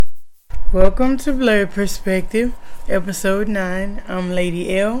Welcome to Blurred Perspective, episode 9. I'm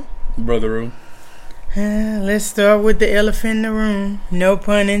Lady L. Brother Roo. Let's start with the elephant in the room. No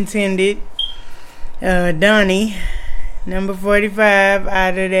pun intended. Donnie, number 45,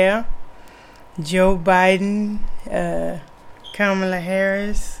 out of there. Joe Biden, Kamala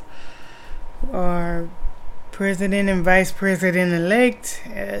Harris, are president and vice president-elect.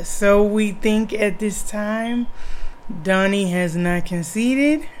 So we think at this time. Donnie has not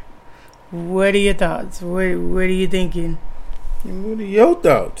conceded. What are your thoughts? What are you thinking? What are your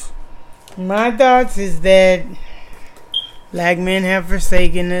thoughts? My thoughts is that black men have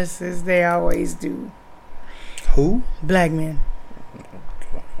forsaken us, as they always do. Who? Black men.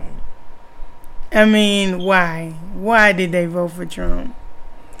 I mean, why? Why did they vote for Trump?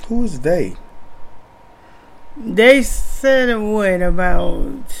 Who is they? They said what,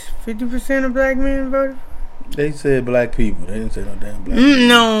 about 50% of black men voted? They said black people. They didn't say no damn black people.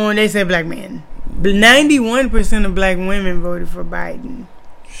 No, they said black men. 91% of black women voted for Biden.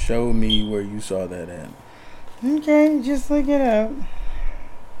 Show me where you saw that at. Okay, just look it up.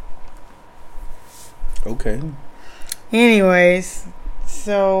 Okay. Anyways,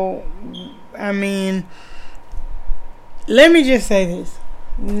 so, I mean, let me just say this.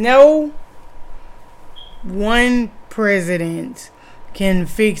 No one president can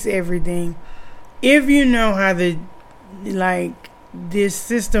fix everything. If you know how this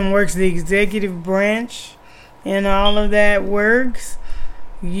system works, the executive branch and all of that works,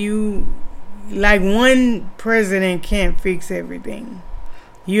 one president can't fix everything.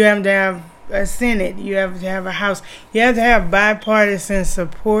 You have to have a Senate. You have to have a House. You have to have bipartisan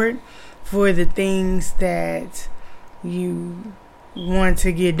support for the things that you want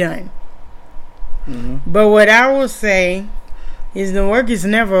to get done. Mm-hmm. But what I will say is the work is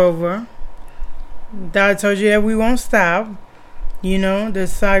never over. I told you that we won't stop. You know, the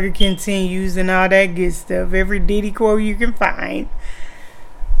saga continues and all that good stuff. Every Diddy quote you can find.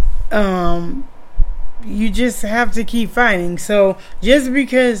 You just have to keep fighting. So, just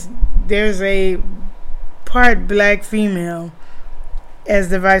because there's a part black female as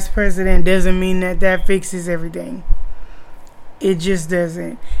the vice president doesn't mean that fixes everything. It just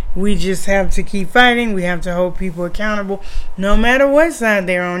doesn't. We just have to keep fighting. We have to hold people accountable, no matter what side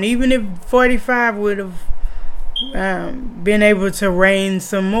they're on. Even if 45 would have been able to reign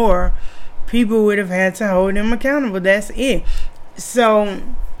some more, people would have had to hold them accountable. That's it. So,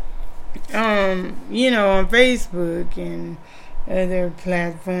 on Facebook and other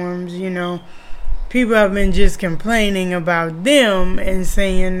platforms, people have been just complaining about them and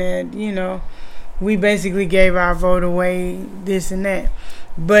saying that, we basically gave our vote away, this and that.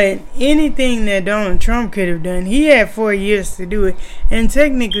 But anything that Donald Trump could have done, he had 4 years to do it. And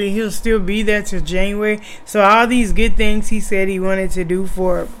technically, he'll still be there till January. So all these good things he said he wanted to do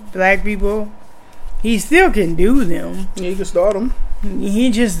for black people, he still can do them. Yeah, he can start them.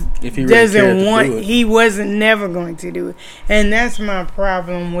 He just if he really doesn't want, to do it. He wasn't never going to do it. And that's my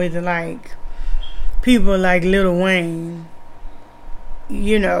problem with, people like Lil Wayne.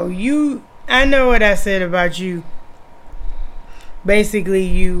 I know what I said about you. Basically,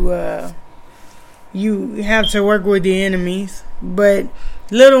 you have to work with the enemies. But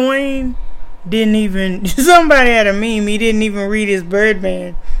Lil Wayne didn't even... Somebody had a meme. He didn't even read his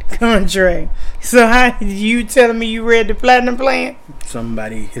Birdman contract. So how you telling me you read the Platinum Plan?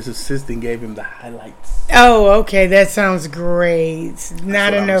 His assistant gave him the highlights. Oh, okay. That sounds great.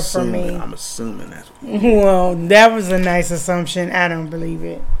 Not enough for me. I'm assuming that's what Well, that was a nice assumption. I don't believe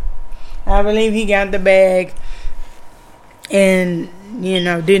it. I believe he got the bag and,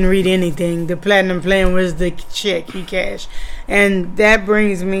 didn't read anything. The Platinum Plan was the check he cashed. And that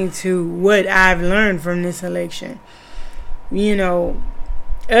brings me to what I've learned from this election.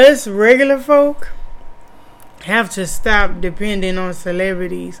 Us regular folk have to stop depending on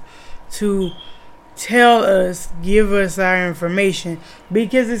celebrities to tell us, give us our information,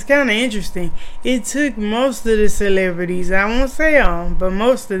 because it's kind of interesting. It took most of the celebrities, I won't say all, but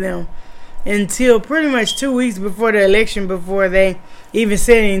most of them, until pretty much 2 weeks before the election before they even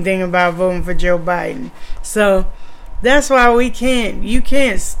said anything about voting for Joe Biden. So that's why you can't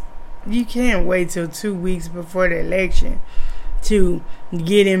wait till 2 weeks before the election to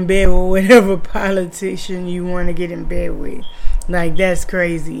get in bed with whatever politician you want to get in bed with. That's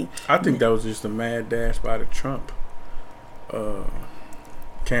crazy. I think that was just a mad dash by the Trump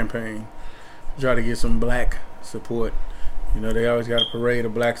campaign. Try to get some black support. They always got a parade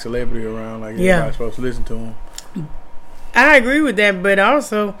of black celebrity around. Everybody's supposed to listen to them. I agree with that, but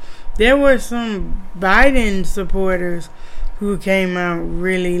also there were some Biden supporters who came out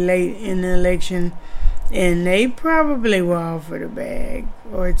really late in the election, and they probably were offered a bag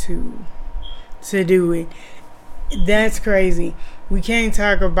or two. to do it. That's crazy. We can't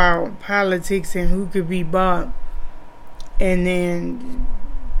talk about politics and who could be bought and then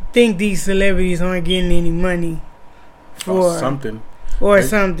think these celebrities aren't getting any money for something.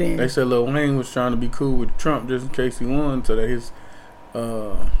 Something. They said Lil Wayne was trying to be cool with Trump just in case he won, so that his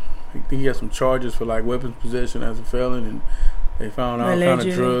I think he had some charges for like weapons possession as a felon, and they found all kind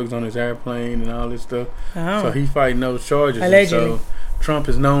of drugs on his airplane and all this stuff. Oh. So he's fighting those charges. Allegedly. And so Trump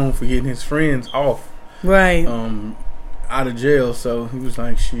is known for getting his friends off. Right. Out of jail. So he was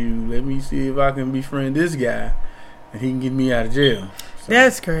like, shoot, let me see if I can befriend this guy and he can get me out of jail. So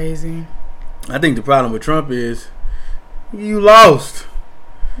that's crazy. I think the problem with Trump is you lost.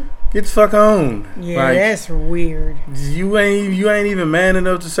 Get the fuck on. Yeah, like, that's weird. You ain't even man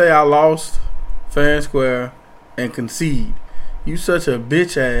enough to say I lost fair and square and concede. You such a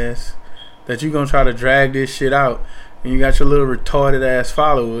bitch ass that you gonna try to drag this shit out, and you got your little retarded ass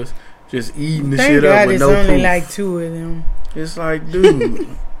followers just eating the shit up with no proof. Thank God it's only like 2 of them. It's like, dude,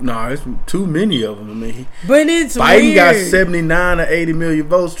 no, it's too many of them. I mean, but it's Biden weird. got 79 or 80 million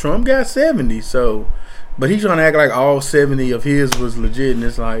votes. Trump got 70. So, but he's trying to act like all 70 of his was legit, and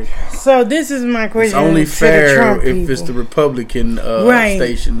it's like. So this is my question. It's only fair if people. It's the Republican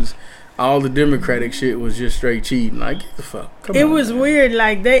stations. All the Democratic shit was just straight cheating. Like, get the fuck. Come on, it was weird.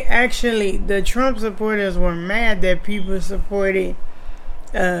 Like, they actually, the Trump supporters were mad that people supported,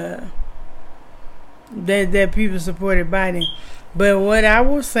 that people supported Biden. But what I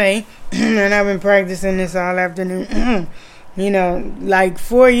will say, and I've been practicing this all afternoon, you know, like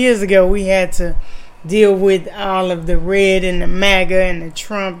 4 years ago, we had to deal with all of the red and the MAGA and the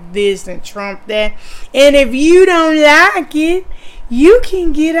Trump this and Trump that. And if you don't like it, you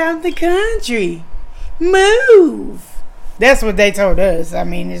can get out the country. Move. That's what they told us. I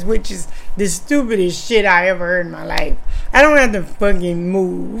mean, which is the stupidest shit I ever heard in my life. I don't have to fucking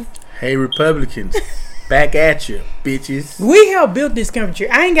move. Hey, Republicans. Back at you, bitches. We helped build this country.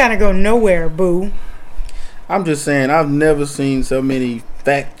 I ain't gotta go nowhere, boo. I'm just saying, I've never seen so many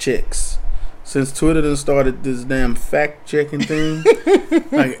fact checks. Since Twitter done started this damn fact checking thing,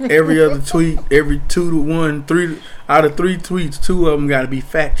 like every other tweet, every 2 to 1, 3 out of 3 tweets, 2 of them got to be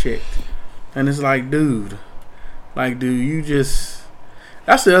fact checked, and it's like, dude, you just.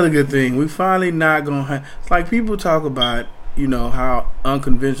 That's the other good thing. We finally not gonna have. It's like people talk about, you know, how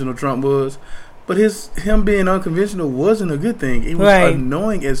unconventional Trump was, but him being unconventional wasn't a good thing. It was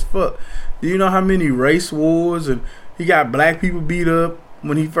annoying as fuck. Do you know how many race wars and he got black people beat up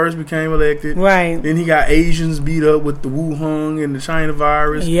when he first became elected? Right. Then he got Asians beat up with the Wuhan and the China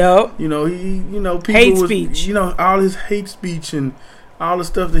virus. Yep. You know, people hate speech. You know, all his hate speech and all the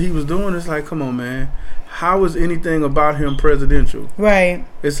stuff that he was doing. It's like, come on, man. How is anything about him presidential? Right.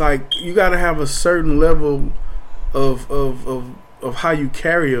 It's like you got to have a certain level of how you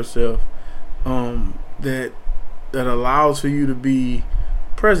carry yourself that allows for you to be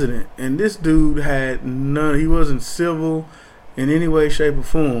president. And this dude had none. He wasn't civil in any way, shape, or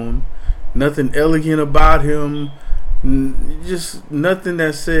form. Nothing elegant about him. Just nothing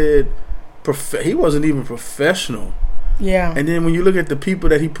that said he wasn't even professional. Yeah. And then when you look at the people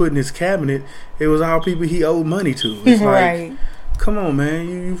that he put in his cabinet, it was all people he owed money to. It's like, come on, man.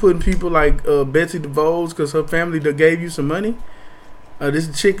 You putting people like Betsy DeVos because her family gave you some money?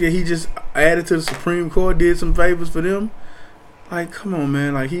 This chick that he just added to the Supreme Court did some favors for them? Like, come on,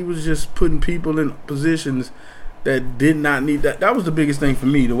 man. Like, he was just putting people in positions that did not need that. That was the biggest thing for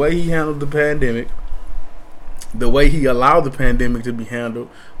me. The way he handled the pandemic, the way he allowed the pandemic to be handled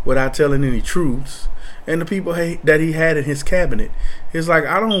without telling any truths, and the people that he had in his cabinet. It's like,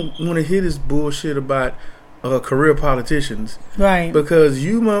 I don't want to hear this bullshit about career politicians. Right. Because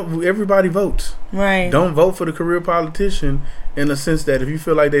everybody votes. Right. Don't vote for the career politician in the sense that if you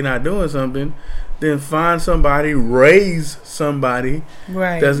feel like they're not doing something, then find somebody, raise somebody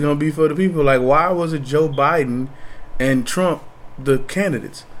that's going to be for the people. Like, why was it Joe Biden and Trump the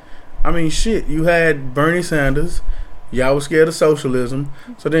candidates? I mean, shit, you had Bernie Sanders. Y'all was scared of socialism.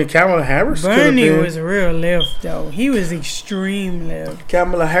 So then Kamala Harris Bernie was real left, though. He was extreme left.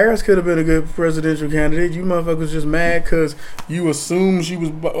 Kamala Harris could have been a good presidential candidate. You motherfuckers just mad because you assumed she was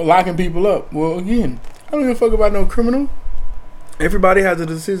locking people up. Well, again, I don't give a fuck about no criminal. Everybody has a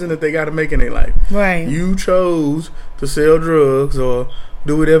decision that they got to make in their life. Right. You chose to sell drugs or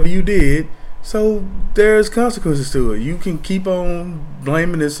do whatever you did, so there's consequences to it. You can keep on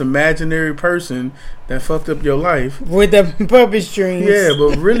blaming this imaginary person that fucked up your life with the puppet strings. Yeah,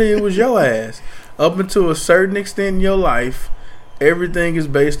 but really it was your ass. Up until a certain extent in your life, everything is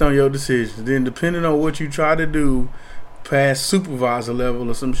based on your decisions. Then depending on what you try to do past supervisor level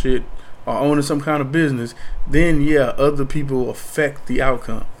or some shit, or owning some kind of business, then yeah, other people affect the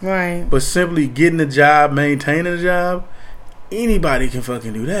outcome. Right. But simply getting a job, maintaining a job, anybody can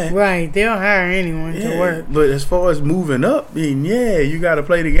fucking do that. Right. They'll hire anyone to work. But as far as moving up, I mean, you got to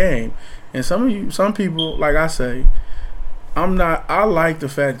play the game. And some people, like I say, I like the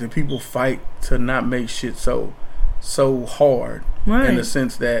fact that people fight to not make shit so hard. Right. In the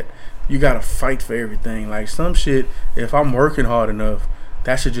sense that you got to fight for everything. Like some shit, if I'm working hard enough,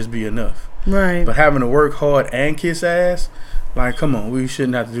 that should just be enough. Right. But having to work hard and kiss ass, like, come on, we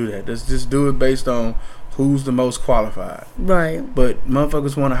shouldn't have to do that. Let's just do it based on who's the most qualified. Right. But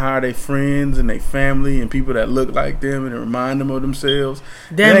motherfuckers want to hire their friends and their family and people that look like them and remind them of themselves.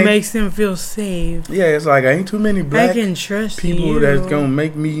 That makes them feel safe. Yeah, it's like ain't too many black I can trust people that's gonna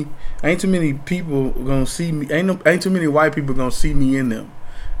make me. Ain't too many people gonna see me. Ain't too many white people gonna see me in them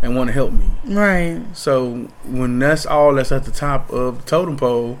and want to help me. Right. So when that's all that's at the top of the totem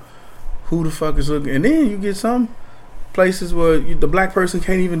pole, who the fuck is looking? And then you get some places where the black person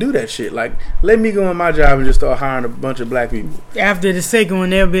can't even do that shit. Like, let me go on my job and just start hiring a bunch of black people. After the second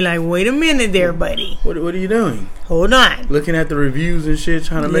one, they'll be like, wait a minute there, buddy. What are you doing? Hold on. Looking at the reviews and shit,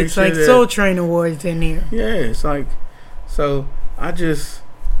 trying to make sure it's like Soul Train Awards in here. Yeah, it's like, so I'm just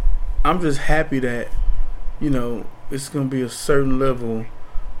happy that, it's going to be a certain level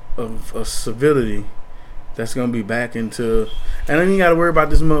of civility that's going to be back into, and then you got to worry about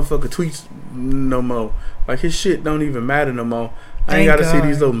this motherfucker tweets no more. Like, his shit don't even matter no more. I ain't got to see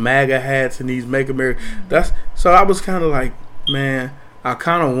these little MAGA hats and these Make America. So I was kind of like, man, I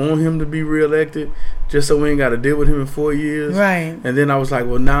kind of want him to be reelected just so we ain't got to deal with him in 4 years. Right. And then I was like,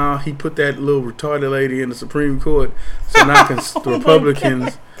 well, now he put that little retarded lady in the Supreme Court, so now the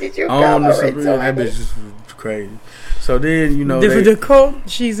Republicans on the Supreme Court. That bitch is crazy. So then, the cult,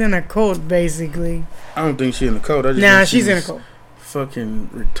 she's in a cult, basically. I don't think she's in a cult. She's in a cult. Fucking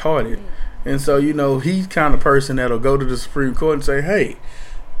retarded. And so, he's kind of person that'll go to the Supreme Court and say, hey,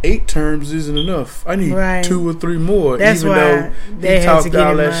 8 terms isn't enough. I need 2 or 3 more. That's even though he talked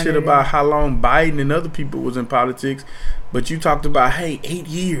all that shit about how long Biden and other people was in politics. But you talked about, hey, 8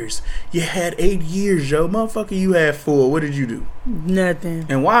 years. You had 8 years, yo. Motherfucker, you had 4. What did you do? Nothing.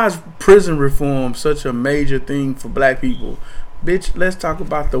 And why is prison reform such a major thing for black people? Bitch, let's talk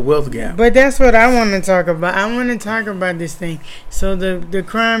about the wealth gap. But that's what I want to talk about. I want to talk about this thing. So the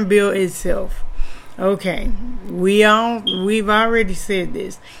crime bill itself. Okay, we've already said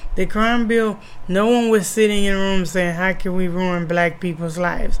this. The crime bill, no one was sitting in a room saying, how can we ruin black people's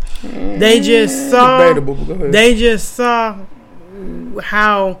lives? They just saw debatable, but go ahead. They just saw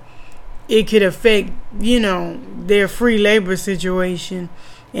how it could affect, their free labor situation,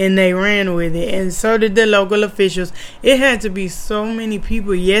 and they ran with it. And so did the local officials. It had to be so many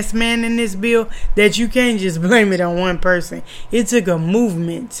people yes man in this bill that you can't just blame it on one person. It took a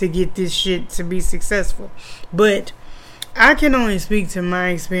movement to get this shit to be successful. But I can only speak to my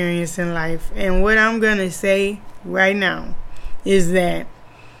experience in life, and what I'm gonna say right now is that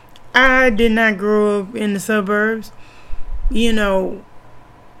I did not grow up in the suburbs. We all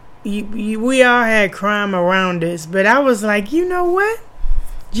had crime around us, but I was like, you know what?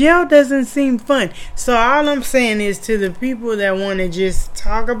 Jail doesn't seem fun. So all I'm saying is, to the people that want to just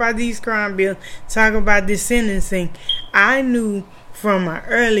talk about these crime bills, talk about this sentencing, I knew from an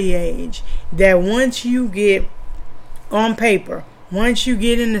early age that once you get on paper, once you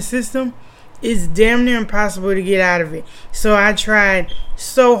get in the system, it's damn near impossible to get out of it. So I tried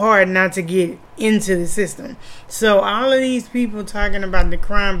so hard not to get into the system. So all of these people talking about the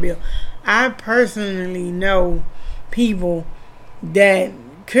crime bill, I personally know people that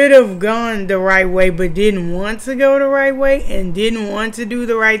could have gone the right way but didn't want to go the right way and didn't want to do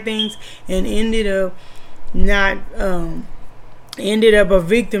the right things and ended up a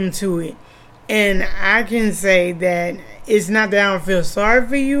victim to it. And I can say that it's not that I don't feel sorry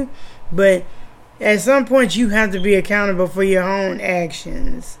for you, but at some point you have to be accountable for your own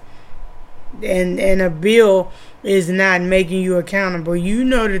actions. And a bill is not making you accountable. You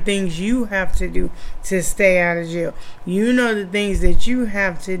know the things you have to do to stay out of jail. You know the things that you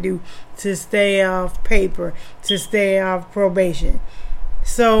have to do to stay off paper, to stay off probation.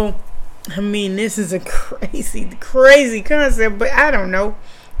 So, this is a crazy concept, but I don't know.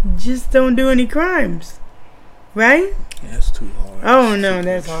 Just don't do any crimes. Right? Yeah, that's too hard. Oh, no,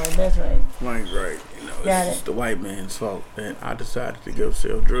 that's hard. That's right. Right. It's the white man's fault that I decided to go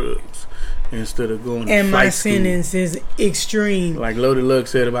sell drugs instead of going to flight school. And my sentence is extreme. Like Loaded Luck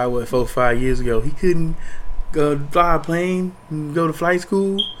said about 4 or 5 years ago, he couldn't go fly a plane and go to flight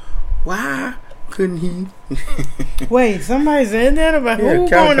school. Why couldn't he? Wait, somebody said that about who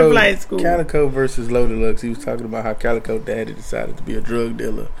going to flight school? Calico versus Loaded Lux. He was talking about how Calico daddy decided to be a drug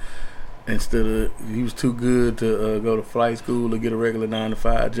dealer instead of he was too good to go to flight school or get a regular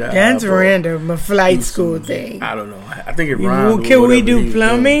 9-to-5 job. That's random, a flight school thing. I don't know. I think it rhymed. Can we do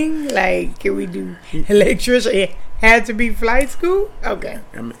plumbing? Like, can we do electrician? It had to be flight school? Okay.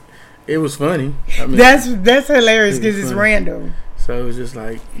 I mean, it was funny. I mean, that's hilarious because it's random. So it was just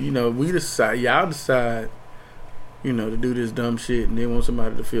like, we decide, y'all decide, to do this dumb shit and then want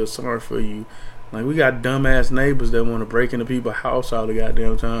somebody to feel sorry for you. Like, we got dumbass neighbors that want to break into people's house all the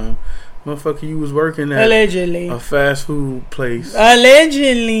goddamn time. Motherfucker, you was working at allegedly a fast food place.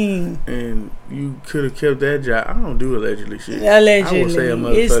 Allegedly. And you could have kept that job. I don't do allegedly shit. Allegedly. I won't say a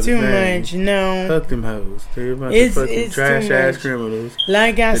motherfucker's it's too name. Much. No. Fuck them hoes. They're a bunch of fucking trash ass criminals.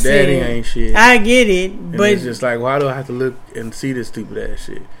 Like I the said. Daddy ain't shit. I get it. And but it's just like, why do I have to look and see this stupid ass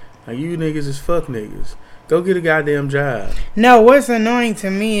shit? Like, you niggas is fuck niggas. Go get a goddamn job. No, what's annoying to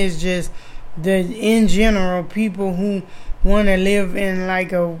me is just in general, people who want to live in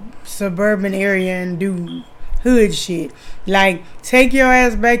like a suburban area and do hood shit. Like, take your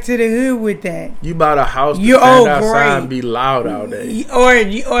ass back to the hood with that. You bought a house to stand outside and be loud all day. Or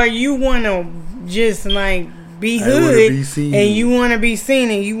you want to just like be hood and you want to be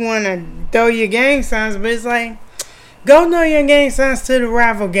seen and you want to throw your gang signs, but it's like, go throw your gang signs to the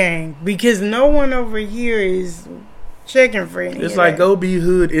rival gang because no one over here is checking for any. It's like, go be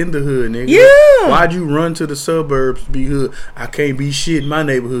hood in the hood, nigga. Yeah. Why'd you run to the suburbs to be hood? I can't be shit in my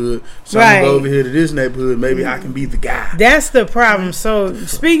neighborhood, so I'm gonna go over here to this neighborhood. Maybe I can be the guy. That's the problem. So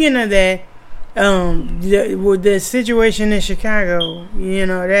speaking of that, with the situation in Chicago,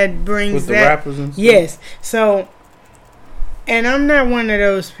 that brings with the that, rappers and stuff. Yes. So, and I'm not one of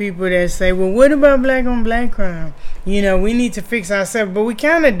those people that say, well, what about black on black crime? We need to fix ourselves, but we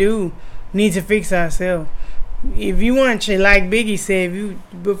kind of do need to fix ourselves. If you want to, like Biggie said,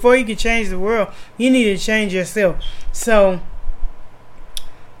 before you can change the world, you need to change yourself. So,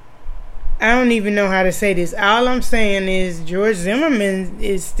 I don't even know how to say this. All I'm saying is George Zimmerman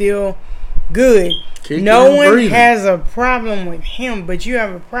is still good. No one has a problem with him, but you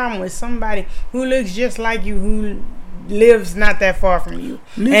have a problem with somebody who looks just like you, who lives not that far from you.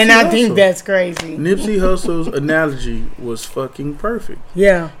 I think that's crazy. Nipsey Hussle's analogy was fucking perfect.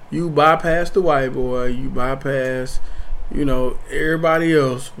 Yeah. You bypass the white boy, you bypass, everybody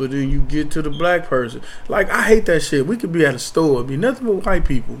else, but then you get to the black person. Like, I hate that shit. We could be at a store, be nothing but white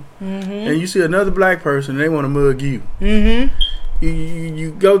people, and you see another black person, and they want to mug you.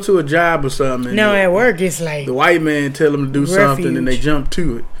 You go to a job or something. No, at work it's like the white man tell them to do something, and they jump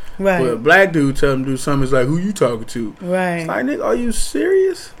to it. Right. But a black dude tell him to do something, it's like, who you talking to? Right. It's like, nigga, are you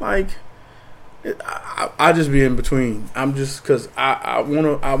serious? Like, I just be in between. I'm just, because I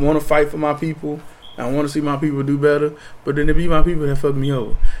wanna fight for my people. I want to see my people do better. But then it be my people that fuck me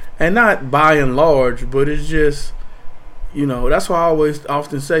over. And not by and large, but it's just, that's why I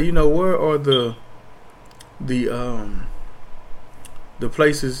often say, where are the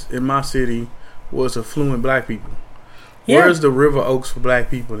places in my city was affluent black people? Yeah. Where's the River Oaks for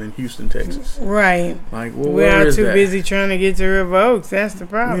black people in Houston, Texas? Right. Like, we're too busy trying to get to River Oaks. That's the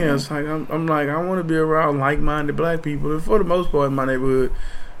problem. Yeah, it's like I'm like, I want to be around like-minded black people. And for the most part in my neighborhood,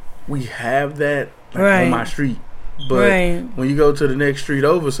 we have that on my street. But when you go to the next street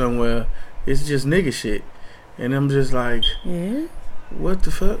over somewhere, it's just nigga shit. And I'm just like, what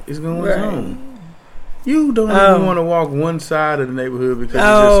the fuck is going on? You don't even want to walk one side of the neighborhood because it's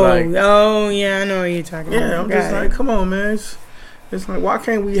just like... yeah, I know what you're talking about. Yeah, I'm just like, come on, man. It's like, why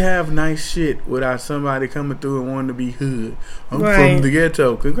can't we have nice shit without somebody coming through and wanting to be hood? I'm from the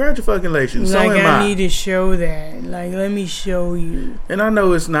ghetto. Congratulations. Like, so am I need to show that. Like, let me show you. And I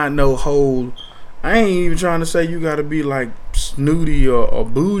know it's not no whole... I ain't even trying to say you got to be like snooty or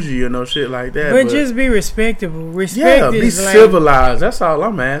bougie or no shit like that. But just be respectable. Respect be civilized. That's all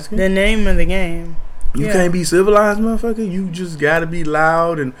I'm asking. The name of the game. You can't be civilized, motherfucker. You just gotta be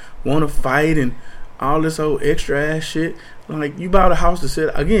loud and want to fight and all this old extra ass shit. Like, you bought a house to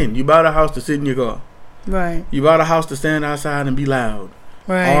sit. Again, you bought a house to sit in your car. Right. You bought a house to stand outside and be loud.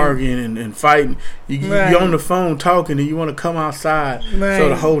 Right. Arguing and fighting. You're on the phone talking and you want to come outside so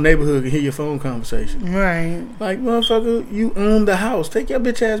the whole neighborhood can hear your phone conversation. Right. Like, motherfucker, you own the house. Take your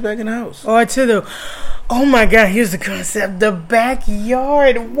bitch ass back in the house. Or to the... Oh my God, here's the concept. The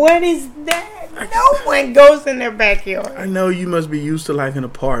backyard. What is that? No one goes in their backyard. I know you must be used to like an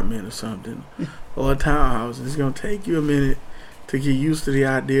apartment or something. Or a townhouse. It's going to take you a minute to get used to the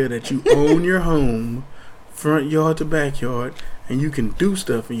idea that you own your home, front yard to backyard, and you can do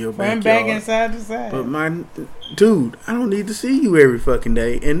stuff in your backyard. Front, back, and side to side. But dude, I don't need to see you every fucking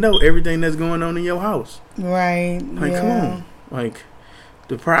day and know everything that's going on in your house. Right. Like, come on. Like,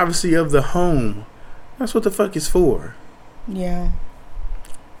 the privacy of the home. That's what the fuck it's for. Yeah.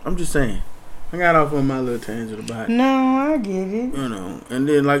 I'm just saying. I got off on my little tangent about it. No, I get it. You know, and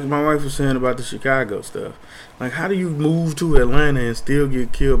then like my wife was saying about the Chicago stuff. Like, how do you move to Atlanta and still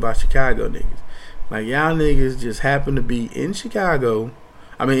get killed by Chicago niggas? Like, y'all niggas just happen to be in Chicago,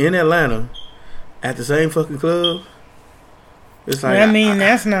 in Atlanta, at the same fucking club. It's like,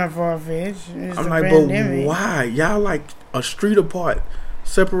 that's not far-fetched. I'm like, but why? Y'all like a street apart,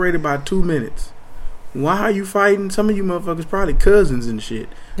 separated by 2 minutes. Why are you fighting? Some of you motherfuckers probably cousins and shit.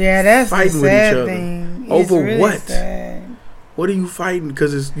 Yeah, that's fighting the sad with each thing. other. Over really what? Sad. What are you fighting?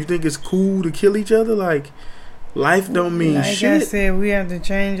 Because you think it's cool to kill each other? Like, life don't mean shit. Like I said, we have to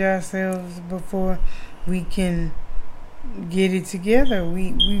change ourselves before we can get it together.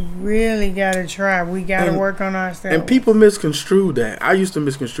 We really got to try. We got to work on ourselves. And people misconstrue that. I used to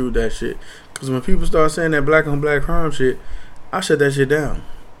misconstrue that shit. Because when people start saying that black on black crime shit, I shut that shit down.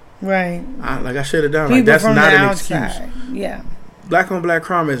 Right. I shut it down. People like, that's from not the an outside. excuse. Yeah. Black on black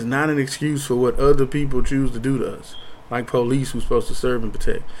crime is not an excuse for what other people choose to do to us. Like police who's supposed to serve and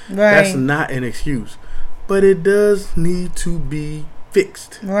protect. Right. That's not an excuse. But it does need to be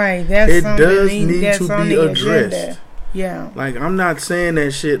fixed. Right. That's it does need to be addressed. Agenda. Yeah. Like, I'm not saying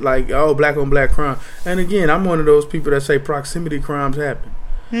that shit like, oh, black on black crime. And again, I'm one of those people that say proximity crimes happen.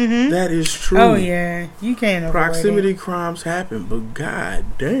 Mm-hmm. That is true. Oh, yeah. You can't avoid proximity crimes happen, but god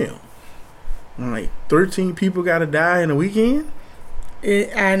damn. Like, 13 people got to die in a weekend?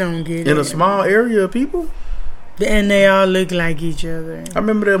 I don't get it. In a small area of people? And they all look like each other. I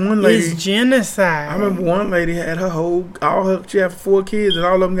remember that one lady. It's genocide. I remember one lady had she had 4 kids and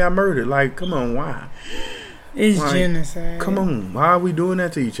all of them got murdered. Like, come on, why? It's genocide. Come on, why are we doing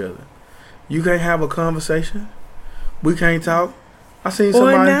that to each other? You can't have a conversation? We can't talk? I seen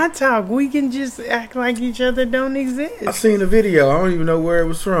somebody. Or not talk. We can just act like each other don't exist. I seen a video. I don't even know where it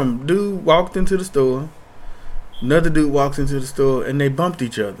was from. Dude walked into the store. Another dude walks into the store and they bumped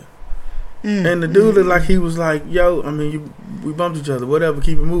each other. And the dude looked like he was like, yo, we bumped each other, whatever,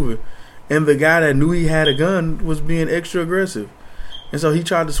 keep it moving. And the guy that knew he had a gun was being extra aggressive. And so he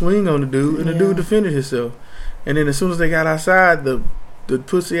tried to swing on the dude, and the dude defended himself. And then as soon as they got outside, the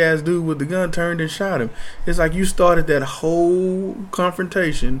pussy ass dude with the gun turned and shot him. It's like you started that whole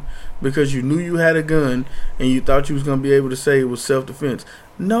confrontation because you knew you had a gun and you thought you was going to be able to say it was self-defense.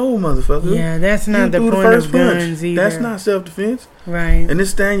 No, motherfucker. Yeah, that's not the point of guns either. That's not self-defense. Right. And this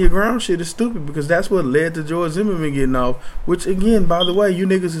stand your ground shit is stupid because that's what led to George Zimmerman getting off. Which, again, by the way, you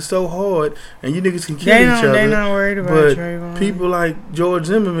niggas is so hard and you niggas can kill each other. They're not worried about Trayvon. People like George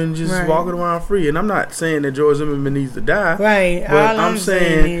Zimmerman just walking around free. And I'm not saying that George Zimmerman needs to die. Right. But I'm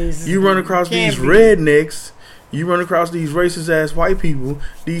saying is you run across these rednecks. You run across these racist ass white people,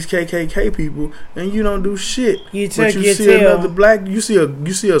 these KKK people, and you don't do shit. You see another black, you see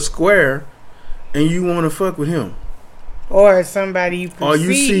a square, and you want to fuck with him, or somebody you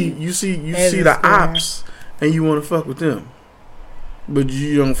perceive. Or you see the ops, and you want to fuck with them, but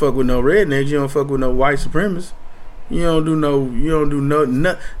you don't fuck with no rednecks. You don't fuck with no white supremacists. You don't do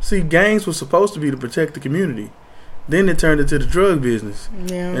no. See, gangs were supposed to be to protect the community. Then it turned into the drug business.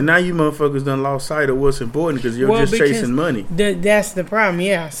 Yeah. And now you motherfuckers done lost sight of what's important because you're just chasing money. That's the problem,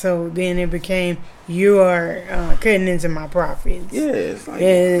 yeah. So then it became you are cutting into my profits. Yeah. It's like,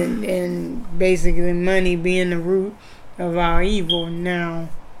 and basically money being the root of our evil. Now,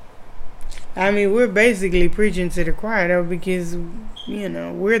 we're basically preaching to the choir though because,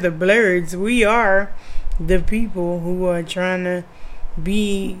 we're the blurs. We are the people who are trying to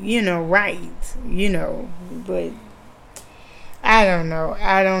be, right, but I don't know.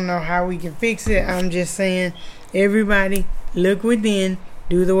 I don't know how we can fix it. I'm just saying, everybody look within,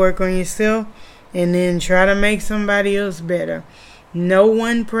 do the work on yourself, and then try to make somebody else better. No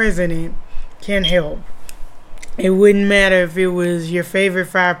one president can help. It wouldn't matter if it was your favorite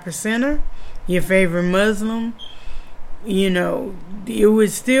 5%er, your favorite Muslim, it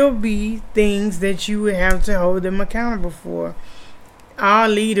would still be things that you would have to hold them accountable for. All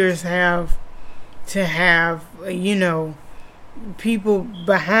leaders have to have, people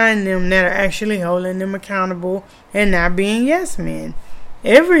behind them that are actually holding them accountable and not being yes men.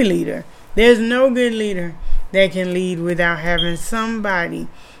 Every leader. There's no good leader that can lead without having somebody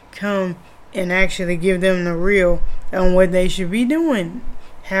come and actually give them the real on what they should be doing.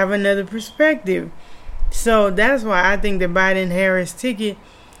 Have another perspective. So that's why I think the Biden-Harris ticket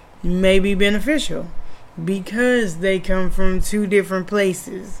may be beneficial. Because they come from 2 different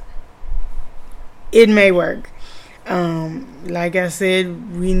places. It may work. Like I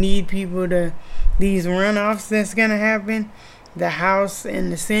said, we need people these runoffs that's going to happen, the House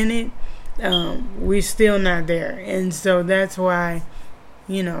and the Senate, we're still not there. And so that's why,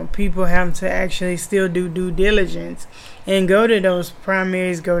 people have to actually still do due diligence and go to those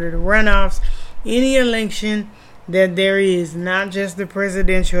primaries, go to the runoffs, any election that there is, not just the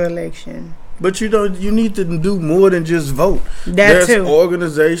presidential election. But you need to do more than just vote. There's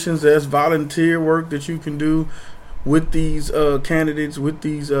organizations, there's volunteer work that you can do with these candidates, with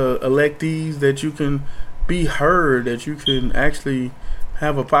these electees, that you can be heard, that you can actually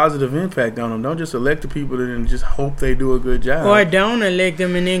have a positive impact on them. Don't just elect the people and just hope they do a good job. Or don't elect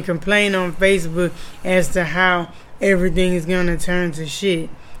them and then complain on Facebook as to how everything is going to turn to shit.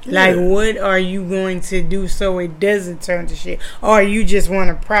 Yeah. Like, what are you going to do so it doesn't turn to shit? Or you just want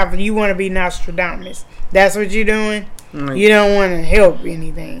to profit? You want to be Nostradamus? That's what you're doing? Like, you don't want to help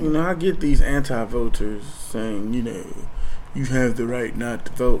anything. I get these anti-voters saying, you have the right not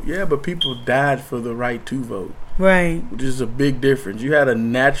to vote. Yeah, but people died for the right to vote. Right. Which is a big difference. You had a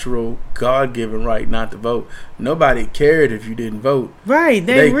natural, God-given right not to vote. Nobody cared if you didn't vote. Right.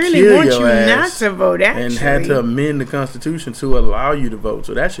 They really want you not to vote, actually. And had to amend the Constitution to allow you to vote.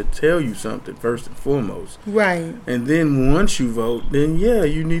 So that should tell you something, first and foremost. Right. And then once you vote, then,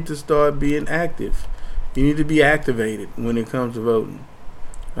 you need to start being active. You need to be activated when it comes to voting.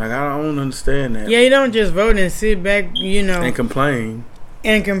 Like, I don't understand that. Yeah, you don't just vote and sit back, and complain.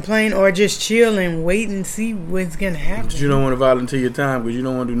 Or just chill and wait and see what's going to happen. But you don't want to volunteer your time because you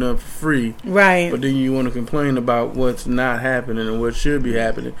don't want to do nothing for free. Right. But then you want to complain about what's not happening and what should be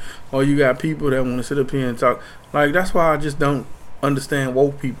happening. Or you got people that want to sit up here and talk. Like, that's why I just don't understand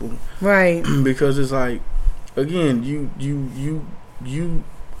woke people. Right. Because it's like, again, you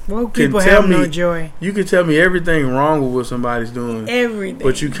woke people have no joy. You can tell me everything wrong with what somebody's doing. Everything.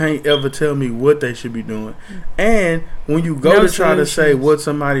 But you can't ever tell me what they should be doing. And when you go to try to say what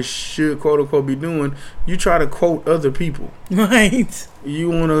somebody should, quote unquote, be doing, you try to quote other people. Right.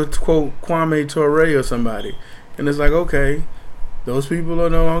 You want to quote Kwame Ture or somebody. And it's like, okay, those people are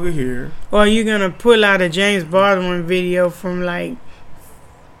no longer here. Or you're going to pull out a James Baldwin video from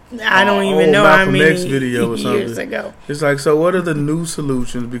I don't even know how many X video or years ago. It's like, so what are the new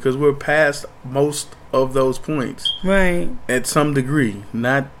solutions? Because we're past most of those points. Right. At some degree.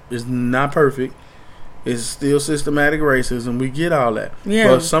 It's not perfect. It's still systematic racism. We get all that. Yeah.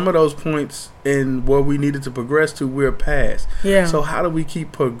 But some of those points and where we needed to progress to, we're past. Yeah. So how do we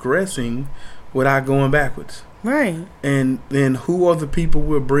keep progressing without going backwards? Right. And then who are the people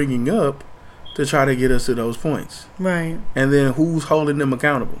we're bringing up to try to get us to those points? Right. And then who's holding them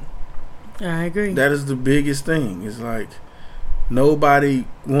accountable? I agree. That is the biggest thing. It's like nobody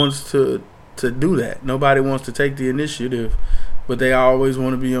wants to do that. Nobody wants to take the initiative, but they always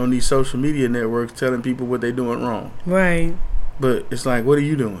want to be on these social media networks telling people what they're doing wrong. Right. But it's like, what are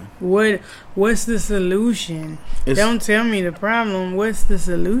you doing? What's the solution? Don't tell me the problem. What's the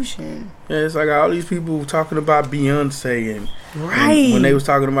solution? Yeah, it's like all these people talking about Beyonce and when they was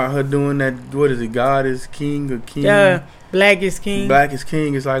talking about her doing that, what is it, God is King or King? Black is King. Black is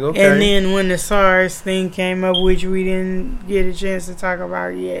King. It's like, okay. And then when the SARS thing came up, which we didn't get a chance to talk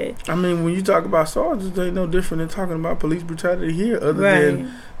about yet. I mean, when you talk about SARS, it ain't no different than talking about police brutality here, other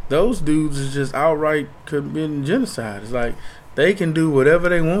than those dudes is just outright committing genocide. It's like they can do whatever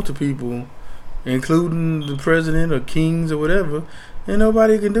they want to people, including the president or kings or whatever, and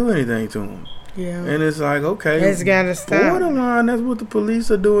nobody can do anything to them. Yeah. And it's like, okay, that's gotta stop. Borderline, that's what the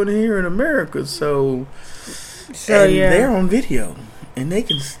police are doing here in America. So they're on video, and they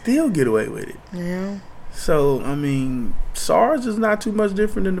can still get away with it. Yeah. So, I mean, SARS is not too much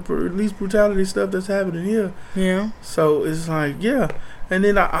different than the police brutality stuff that's happening here. Yeah. So, it's like, yeah. And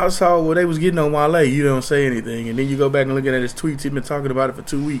then I saw where they was getting on Wale, you don't say anything. And then you go back and look at his tweets. He's been talking about it for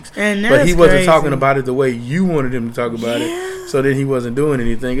 2 weeks. And but he wasn't talking about it the way you wanted him to talk about it. So then he wasn't doing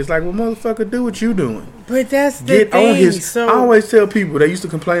anything. It's like, well, motherfucker, do what you doing. But that's the thing. I always tell people, they used to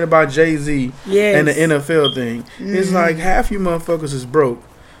complain about Jay-Z and the NFL thing. Mm-hmm. It's like half you motherfuckers is broke.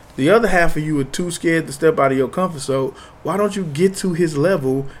 The other half of you are too scared to step out of your comfort zone. Why don't you get to his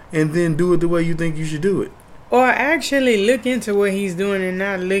level and then do it the way you think you should do it? Or actually look into what he's doing and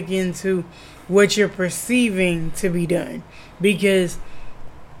not look into what you're perceiving to be done. Because,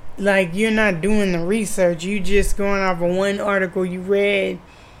 like, you're not doing the research. You just going off of one article you read.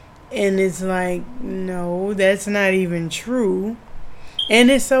 And it's like, no, that's not even true. And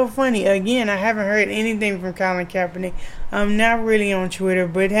it's so funny. Again, I haven't heard anything from Colin Kaepernick. I'm not really on Twitter.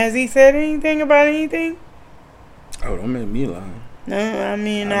 But has he said anything about anything? Oh, don't make me lie. No, I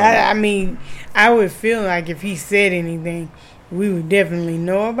mean, I would feel like if he said anything, we would definitely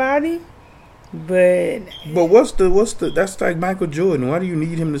know about it. But what's the that's like Michael Jordan. Why do you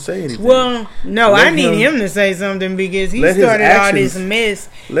need him to say anything? Well, no, I need him to say something because he started all this mess.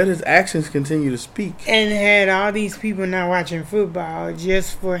 Let his actions continue to speak. And had all these people not watching football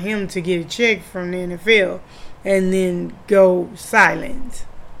just for him to get a check from the NFL and then go silent.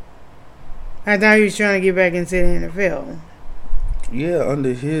 I thought he was trying to get back into the NFL. Yeah,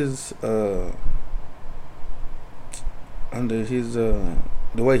 under his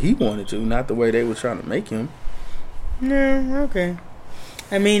the way he wanted to, not the way they were trying to make him. No, okay.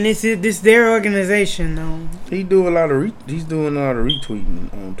 I mean, this their organization, though. He's doing a lot of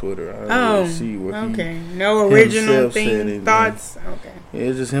retweeting on Twitter. I really see what no original thoughts. Okay. Yeah,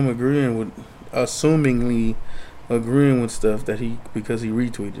 it's just him assumingly agreeing with stuff because he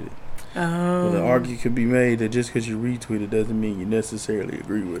retweeted it. Oh. Well, the argument could be made that just because you retweet it doesn't mean you necessarily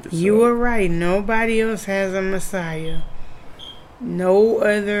agree with it. You were right. Nobody else has a Messiah. No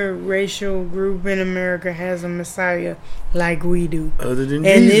other racial group in America has a Messiah like we do. Other than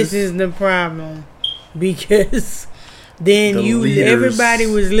and Jesus. This is the problem. Because then everybody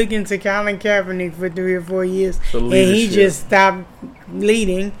was looking to Colin Kaepernick for 3 or 4 years. And he just stopped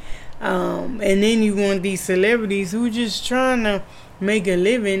leading. And then you want these celebrities who just trying to make a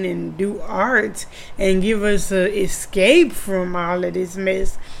living and do art and give us an escape from all of this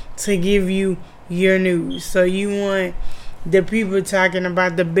mess to give you your news. So you want the people talking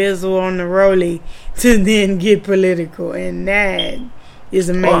about the bezel on the Rollie to then get political, and that is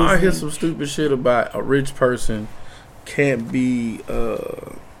amazing. Oh, I hear some stupid shit about a rich person can't be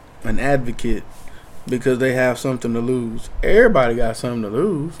an advocate because they have something to lose. Everybody got something to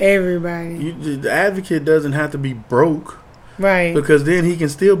lose. Everybody. The advocate doesn't have to be broke. Right. Because then he can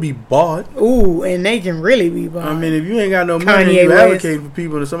still be bought. Ooh, and they can really be bought. I mean, if you ain't got no money, you advocate for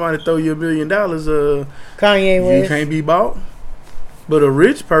people, and somebody throw you $1 billion, Kanye West, you can't be bought. But a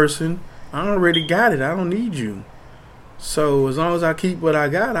rich person, I already got it. I don't need you. So as long as I keep what I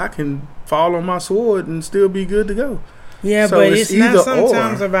got, I can fall on my sword and still be good to go. Yeah, so but it's not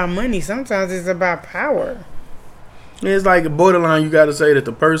sometimes about money. Sometimes it's about power. It's like a borderline. You got to say that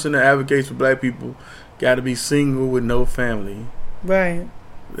the person that advocates for black people got to be single with no family, right?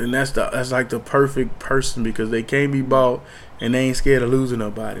 And that's like the perfect person because they can't be bought and they ain't scared of losing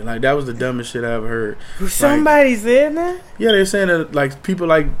nobody. Like that was the dumbest shit I ever heard. Somebody said that? Yeah, they're saying that like people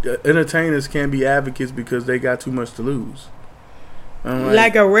like entertainers can't be advocates because they got too much to lose.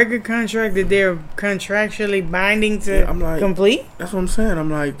 Like a record contract that they're contractually binding to complete? That's what I'm saying. I'm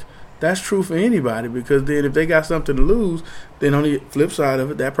like, that's true for anybody because then if they got something to lose, then on the flip side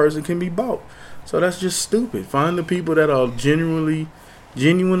of it, that person can be bought. So that's just stupid. Find the people that are genuinely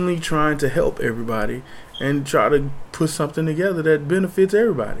trying to help everybody and try to put something together that benefits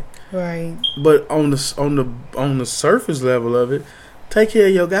everybody. Right. But on the surface level of it, take care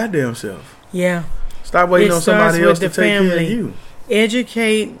of your goddamn self. Yeah. Stop waiting on somebody else to take care of you.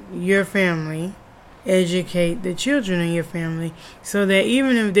 Educate your family. Educate the children in your family so that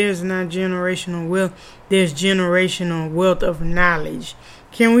even if there's not generational wealth, there's generational wealth of knowledge.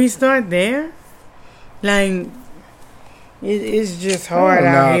 Can we start there? Like, it's just hard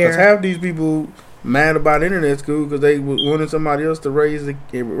out here. Because half these people mad about internet school because they wanted somebody else to raise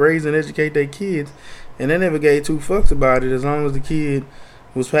and educate their kids, and they never gave 2 fucks about it as long as the kid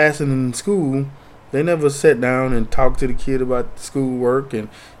was passing in school. They never sat down and talked to the kid about the schoolwork and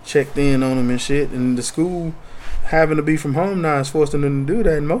checked in on them and shit. And the school having to be from home now is forcing them to do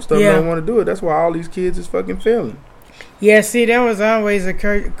that, and most of them don't want to do it. That's why all these kids is fucking failing. Yeah, see, there was always a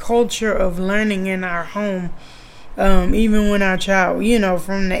culture of learning in our home, even when our child,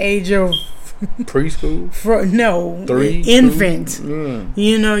 from the age of preschool, infant.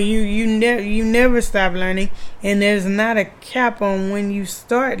 Yeah. You never stop learning, and there's not a cap on when you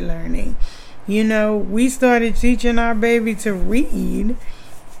start learning. We started teaching our baby to read.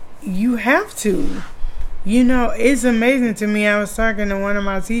 You have to. It's amazing to me. I was talking to one of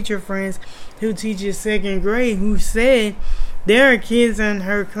my teacher friends who teaches 2nd grade who said there are kids in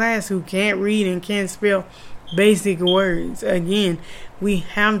her class who can't read and can't spell basic words. Again, we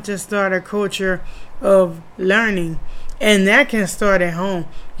have to start a culture of learning, and that can start at home.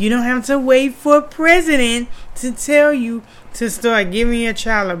 You don't have to wait for a president to tell you to start giving your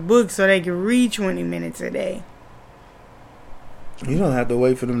child a book so they can read 20 minutes a day. You don't have to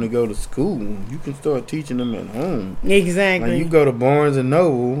wait for them to go to school. You can start teaching them at home. Exactly. Like you go to Barnes and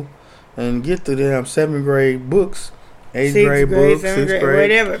Noble and get the damn 7th grade books, 8th grade books, 6th grade,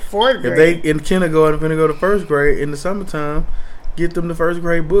 whatever, 4th grade. If they in kindergarten, finna go to 1st grade in the summertime, get them the first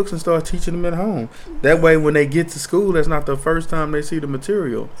grade books and start teaching them at home. That way, when they get to school, that's not the first time they see the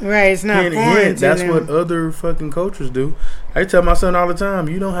material. Right, it's not foreign to that's them. what other fucking cultures do. I tell my son all the time,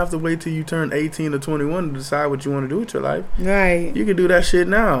 you don't have to wait till you turn 18 or 21 to decide what you want to do with your life. Right. You can do that shit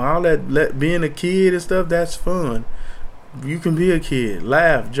now. All that being a kid and stuff, that's fun. You can be a kid,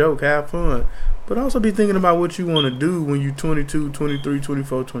 laugh, joke, have fun. But also be thinking about what you want to do when you're 22, 23,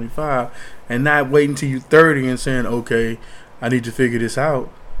 24, 25, and not waiting till you're 30 and saying, okay, I need to figure this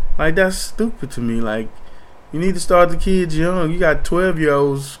out. Like, that's stupid to me. Like, you need to start the kids young. You got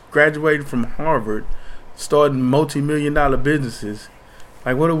 12-year-olds graduating from Harvard, starting multi-million-dollar businesses.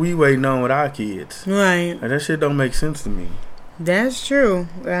 Like, what are we waiting on with our kids? Right. Like, that shit don't make sense to me. That's true.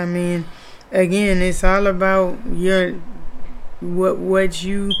 I mean, again, it's all about your what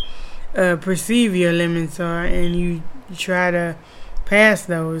you perceive your limits are, and you try to pass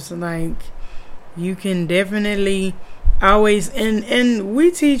those. Like, you can definitely always, and we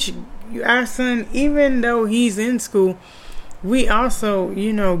teach our son, even though he's in school, we also,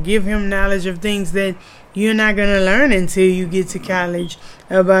 give him knowledge of things that you're not going to learn until you get to college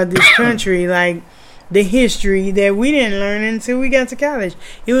about this country. Like the history that we didn't learn until we got to college.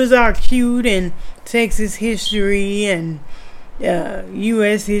 It was all cute and Texas history and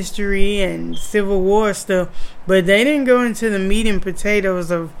U.S. history and Civil War stuff, but they didn't go into the meat and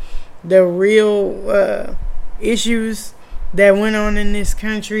potatoes of the real issues that went on in this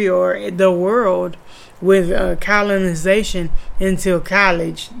country or the world with colonization until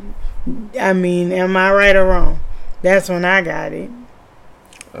college. I mean, am I right or wrong? That's when I got it.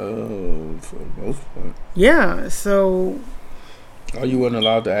 For the most part. Yeah, so... Oh, you wasn't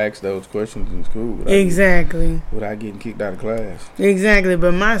allowed to ask those questions in school. Without getting kicked out of class. Exactly,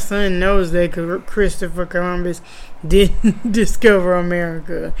 but my son knows that Christopher Columbus didn't discover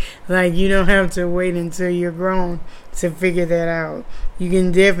America. Like, you don't have to wait until you're grown to figure that out. You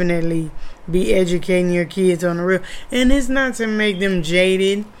can definitely be educating your kids on the real. And it's not to make them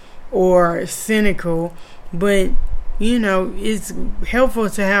jaded or cynical, but, it's helpful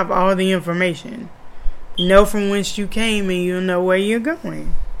to have all the information. Know from whence you came, and you'll know where you're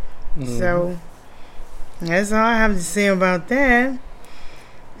going. Mm-hmm. So that's all I have to say about that.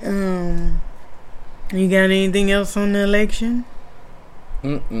 You got anything else on the election?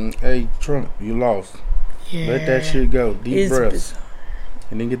 Hey, Trump, you lost. Yeah, let that shit go. Deep breaths,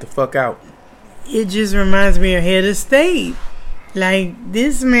 and then get the fuck out. It just reminds me of head of state. Like,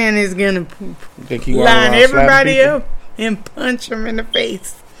 this man is gonna line everybody up and punch him in the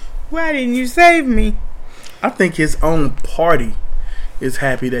face. Why didn't you save me? I think his own party is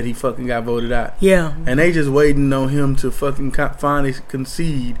happy that he fucking got voted out. Yeah. And they just waiting on him to fucking finally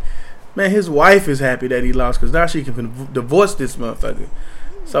concede. Man, his wife is happy that he lost because now she can divorce this motherfucker.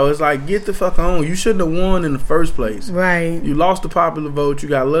 So it's like, get the fuck on. You shouldn't have won in the first place. Right. You lost the popular vote. You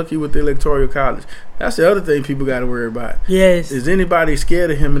got lucky with the Electoral College. That's the other thing people got to worry about. Yes. Is anybody scared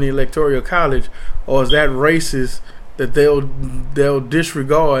of him in the Electoral College, or is that racist that they'll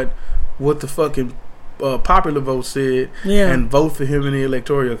disregard what the fucking popular vote said and vote for him in the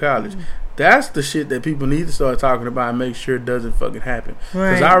Electoral College? That's the shit that people need to start talking about and make sure it doesn't fucking happen.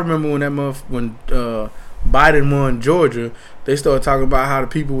 Because I remember when Biden won Georgia, they started talking about how the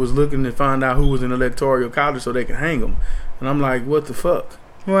people was looking to find out who was in the Electoral College so they can hang them. And I'm like, what the fuck?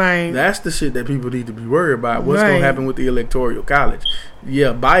 Right. That's the shit that people need to be worried about. What's going to happen with the Electoral College?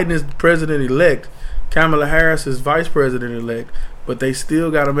 Yeah, Biden is president-elect. Kamala Harris is vice president-elect. But they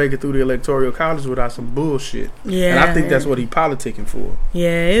still got to make it through the Electoral College without some bullshit. Yeah. And I think that's what he politicking for.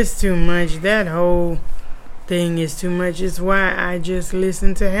 Yeah, it's too much. That whole thing is too much. It's why I just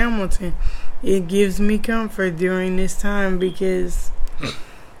listen to Hamilton. It gives me comfort during this time because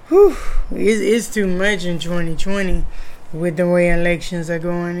it's too much in 2020 with the way elections are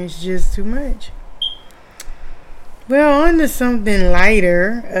going. It's just too much. Well, on to something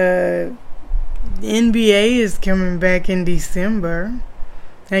lighter. NBA is coming back in December.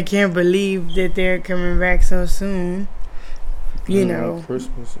 I can't believe that they're coming back so soon.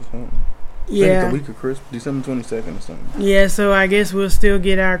 Christmas or something. Yeah. I think the week of Christmas, December 22nd or something. Yeah, so I guess we'll still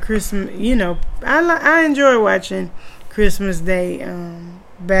get our Christmas. I enjoy watching Christmas Day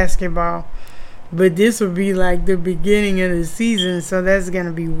basketball, but this will be like the beginning of the season, so that's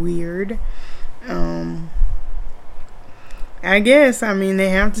gonna be weird. I guess, they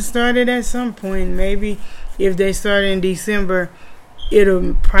have to start it at some point. Maybe if they start in December,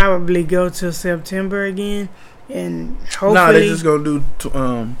 it'll probably go till September again. And hopefully... No, they're just going to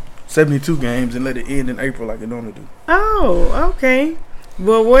do 72 games and let it end in April like they normally do. Oh, okay.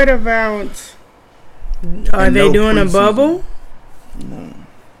 But what about... Are they doing a bubble? No.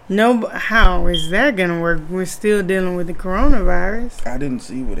 No, how is that going to work? We're still dealing with the coronavirus. I didn't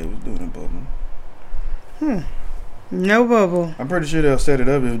see what they was doing in bubble. No bubble. I'm pretty sure they'll set it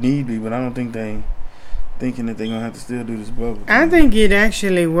up if need be, but I don't think they thinking that they're going to have to still do this bubble. I think it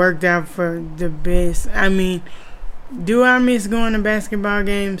actually worked out for the best. I mean, do I miss going to basketball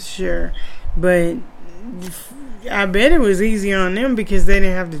games? Sure. But I bet it was easier on them because they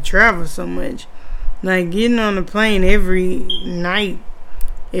didn't have to travel so much. Like, getting on the plane every night,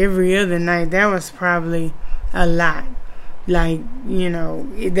 every other night, that was probably a lot. Like, you know,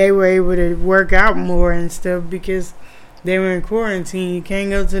 they were able to work out more and stuff because they were in quarantine. You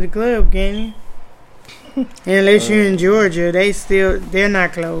can't go to the club, can you? Unless you're in Georgia. They're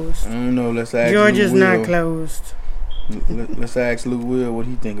not closed. I don't know. Let's ask Georgia's Lou Will. not closed. Let's ask Lou Will what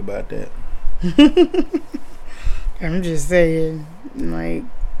he think about that. I'm just saying, like,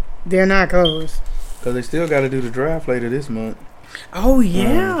 they're not closed. Because they still got to do the draft later this month. Oh,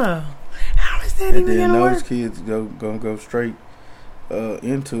 yeah. How is that even going to work? And then those kids gonna go straight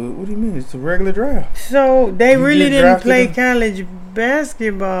into it. What do you mean? It's a regular draft. So, they really didn't play college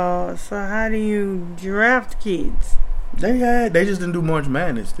basketball. So, how do you draft kids? They just didn't do March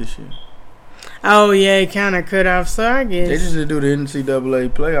Madness this year. Oh, yeah, it kind of cut off, so I guess. They just didn't do the NCAA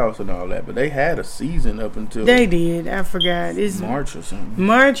playoffs and all that, but they had a season up until... They did. I forgot. It's March or something.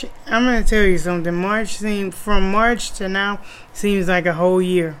 March, I'm going to tell you something. From March to now, seems like a whole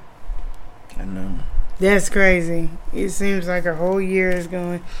year. I know. That's crazy. It seems like a whole year is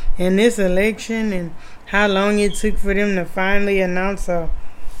going. And this election and how long it took for them to finally announce a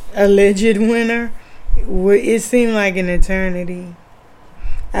alleged winner, it seemed like an eternity.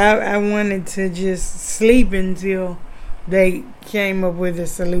 I wanted to just sleep until they came up with a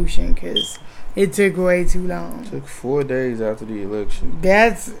solution because it took way too long. It took 4 days after the election.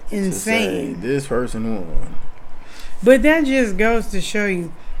 That's insane. To say, this person won. But that just goes to show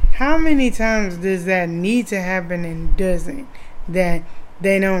you how many times does that need to happen and doesn't, that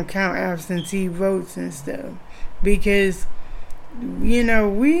they don't count absentee votes and stuff. Because, you know,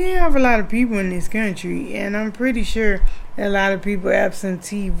 we have a lot of people in this country, and I'm pretty sure a lot of people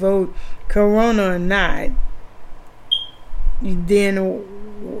absentee vote, corona or not. Then,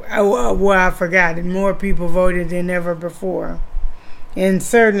 I forgot it. More people voted than ever before. And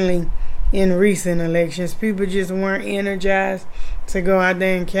certainly in recent elections, people just weren't energized to go out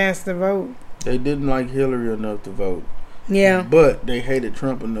there and cast a vote. They didn't like Hillary enough to vote. Yeah. But they hated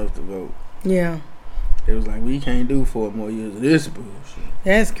Trump enough to vote. Yeah. It was like, we can't do 4 more years of this bullshit.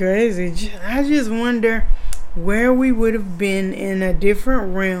 That's crazy. I just wonder where we would have been in a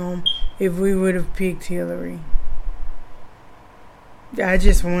different realm if we would have picked Hillary. I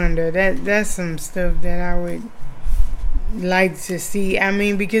just wonder. That's some stuff that I would like to see. I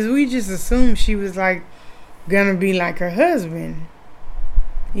mean, because we just assumed she was like gonna be like her husband.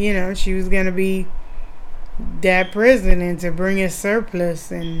 You know, she was gonna be that president to bring us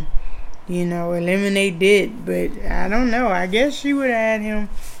surplus and, you know, eliminate debt. But I don't know. I guess she would have had him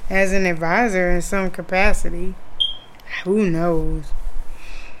as an advisor in some capacity. Who knows?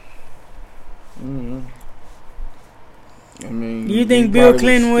 Mm-hmm. I mean, you think Bill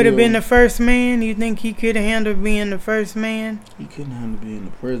Clinton would have been the first man? You think he could have handled being the first man? He couldn't handle being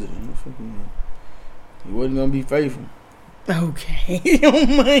the president. He wasn't gonna be faithful. Okay. Oh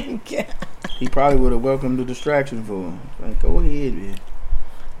my God. He probably would have welcomed the distraction for him. Like, go ahead, man.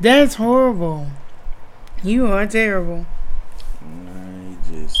 That's horrible. You are terrible. I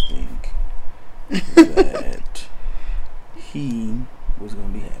just think that he was gonna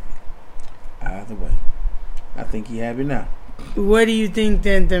be happy. Either way, I think he happy now. What do you think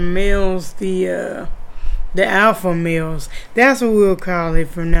that the males, the alpha males, that's what we'll call it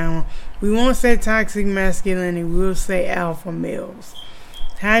from now on. We won't say toxic masculinity, we'll say alpha males.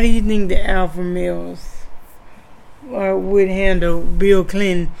 How do you think the alpha males would handle Bill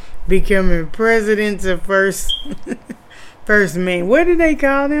Clinton becoming president of first man? What do they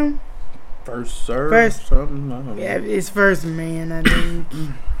call them? First serve? Something? I don't know. Yeah, it's first man, I think.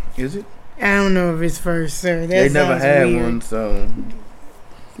 Is it? I don't know if it's first sir. That they never had weird. One, so.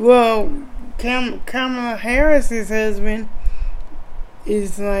 Well, Kamala Harris's husband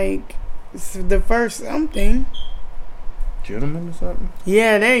is like the first something. Gentleman or something?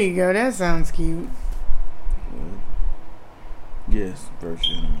 Yeah, there you go. That sounds cute. Yes, first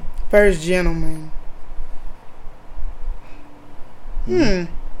gentleman. First gentleman.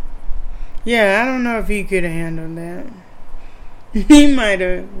 Yeah, I don't know if he could have handled that. He might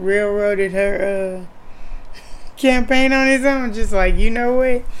have railroaded her campaign on his own, just like, you know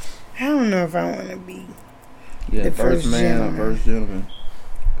what? I don't know if I want to be the first man gentleman. First gentleman.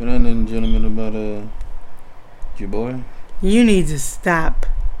 Good evening, gentlemen, about your boy. You need to stop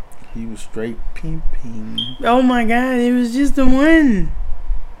He was straight pimping. Oh my God, it was just the one.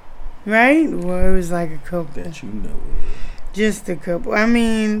 Right? Well, it was like a couple. That you know. Just a couple. I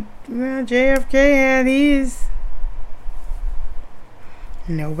mean, well, JFK had his.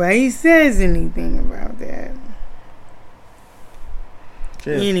 Nobody says anything about that.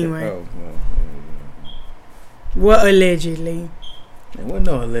 JFK. Anyway. Oh, well, allegedly. It wasn't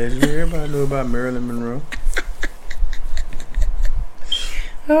no allegedly. Everybody knew about Marilyn Monroe.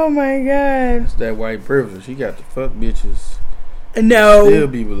 Oh my God. That's that white privilege. He got to fuck bitches. No. Still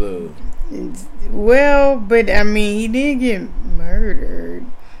be beloved. Well, but I mean, he did get murdered.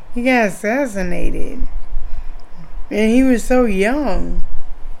 He got assassinated. And he was so young.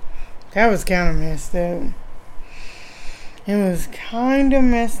 That was kind of messed up. It was kind of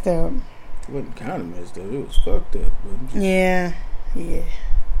messed up. It wasn't kind of messed up. It was fucked up. Yeah.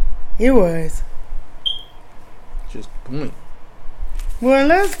 It was. Just the point. Well,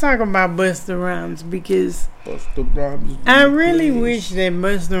 let's talk about Busta Rhymes because Busta Rhymes I really wish that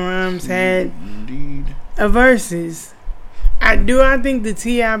Busta Rhymes had a versus. I think the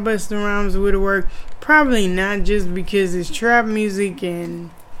T.I. Busta Rhymes would have worked. Probably not, just because it's trap music and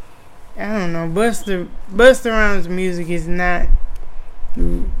I don't know. Busta Rhymes music is not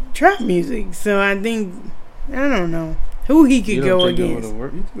trap music, so I think I don't know who he could go against. He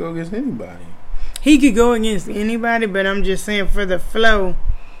could go against anybody. He could go against anybody, but I'm just saying for the flow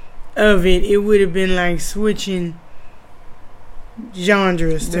of it, it would have been like switching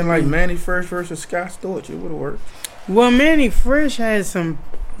genres. Then like Mannie Fresh versus Scott Storch, it would have worked. Well, Mannie Fresh has some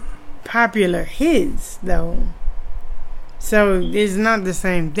popular hits though, so it's not the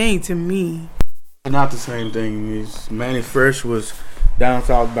same thing to me. Not the same thing. Mannie Fresh was down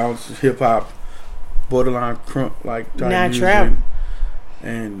south bounce hip hop, borderline crunk like type not music. Trap.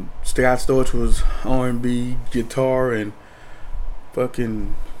 And Scott Storch was R&B, guitar, and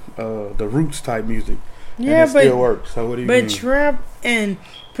fucking the roots type music. Yeah, and it still works. So what do you mean? But trap and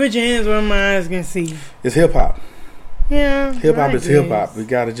put your hands where my eyes can see. It's hip hop. Yeah, hip hop is hip hop. It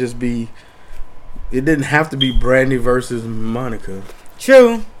gotta just be. It didn't have to be Brandy versus Monica.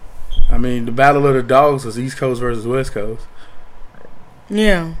 True. I mean, the Battle of the Dogs was East Coast versus West Coast.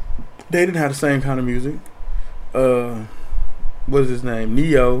 Yeah. They didn't have the same kind of music. What is his name?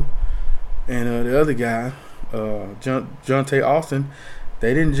 Neo and the other guy, Jonte Austin,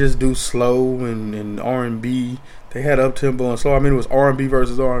 they didn't just do slow and R&B. They had up tempo and slow. I mean, it was R&B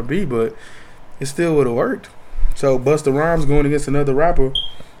versus R&B, but it still would have worked. So Busta Rhymes going against another rapper,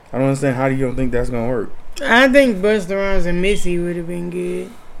 I don't understand how you don't think that's gonna work. I think Busta Rhymes and Missy would have been good.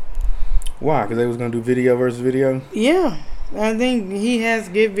 Why? Because they was gonna do video versus video. Yeah, I think he has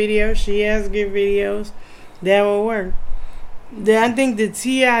good videos. She has good videos. That will work. I think the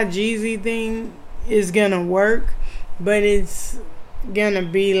T.I. Jeezy thing is gonna work, but it's gonna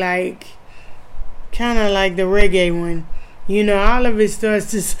be like kind of like the reggae one. You know, all of it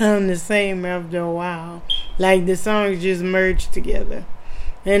starts to sound the same after a while. Like the songs just merge together.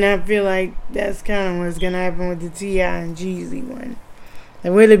 And I feel like that's kind of what's gonna happen with the T.I. and Jeezy one.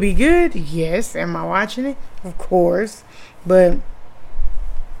 And will it be good? Yes. Am I watching it? Of course. But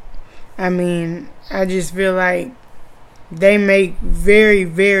I mean, I just feel like they make very,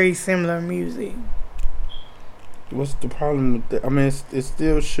 very similar music. What's the problem with that? I mean, it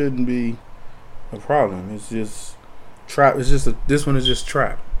still shouldn't be a problem. It's just trap. It's just this one is just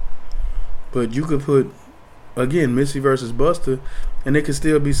trap. But you could put again Missy versus Busta, and it could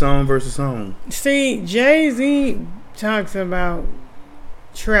still be song versus song. See, Jay-Z talks about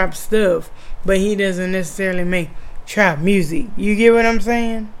trap stuff, but he doesn't necessarily make trap music. You get what I'm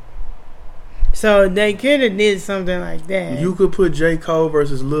saying? So they could have did something like that. You could put J. Cole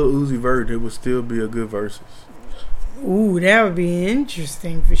versus Lil Uzi Vert. It would still be a good versus. Ooh, that would be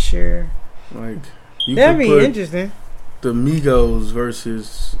interesting for sure. Like that'd be interesting. The Migos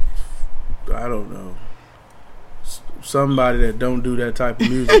versus I don't know somebody that don't do that type of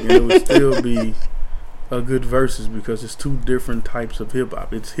music, and it would still be a good versus because it's two different types of hip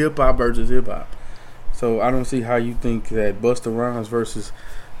hop. It's hip hop versus hip hop. So I don't see how you think that Busta Rhymes versus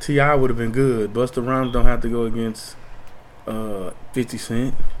T.I. would have been good. Busta Rhymes don't have to go against 50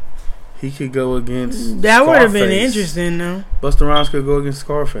 Cent. He could go against that Scarface. Would have been interesting though. Busta Rhymes could go against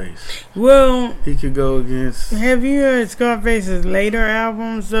Scarface. Well, he could go against. Have you heard Scarface's later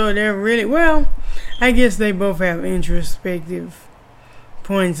albums? So they're really well. I guess they both have introspective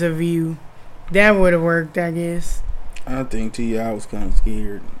points of view. That would have worked, I guess. I think T.I. was kind of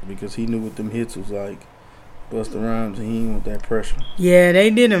scared because he knew what them hits was like. Busta Rhymes, and he didn't want that pressure. Yeah, they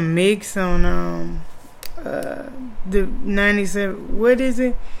did a mix on the 97. What is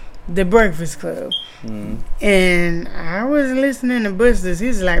it? The Breakfast Club. And I was listening to Busta's.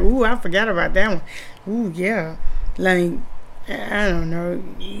 He's like, ooh, I forgot about that one. Ooh, yeah. Like, I don't know.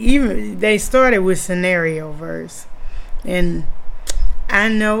 Even they started with Scenario Verse. And I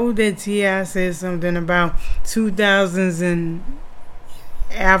know that T.I. said something about 2000s and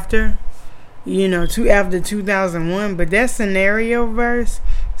after. You know, after 2001. But that Scenario Verse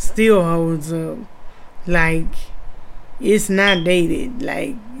still holds up. Like, it's not dated.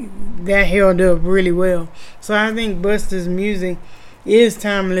 Like, that held up really well. So I think Busta's music is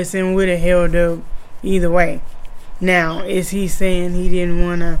timeless and would have held up either way. Now, is he saying he didn't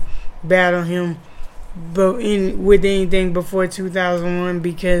want to battle him with anything before 2001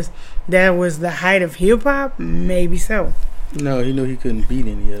 because that was the height of hip-hop? Maybe so. No, he knew he couldn't beat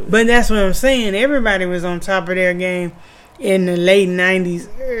any of it. But that's what I'm saying. Everybody was on top of their game in the late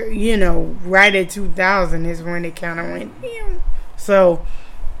 90s. You know, right at 2000 is when it kind of went. So,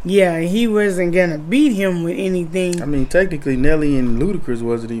 yeah, he wasn't going to beat him with anything. I mean, technically, Nelly and Ludacris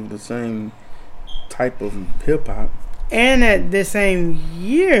wasn't even the same type of hip-hop. And at the same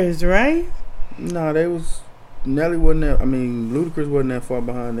years, right? No, Nelly wasn't that, Ludacris wasn't that far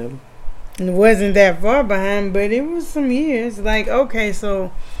behind Nelly. It wasn't that far behind, but it was some years. Like, okay,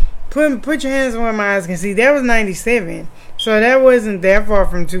 so put your hands where my eyes can see. That was 97. So that wasn't that far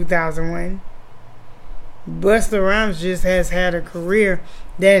from 2001. Busta Rhymes just has had a career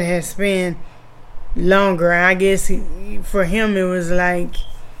that has spanned longer. I guess for him it was like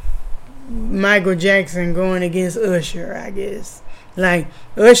Michael Jackson going against Usher, I guess. Like,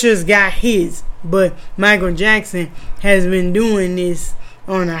 Usher's got his, but Michael Jackson has been doing this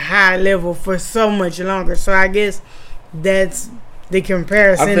on a high level for so much longer. So I guess that's the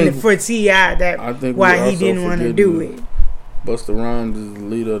comparison for T.I. why he didn't want to do it. Busta Rhymes is the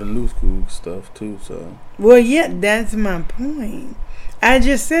leader of the new school stuff too. So well, yeah, that's my point. I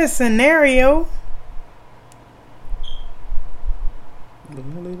just said Scenario.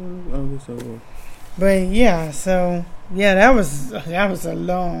 But yeah, so yeah, that was a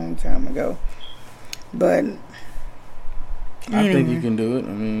long time ago. But I think you can do it. I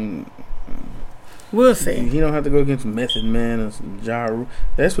mean, we'll see. He don't have to go against Method Man or Ja Rule.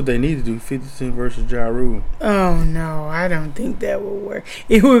 That's what they need to do. 50 Cent versus Ja Rule. Oh no, I don't think that would work.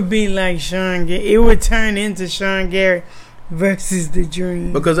 It would be like Sean Garrett. It would turn into Sean Garrett versus The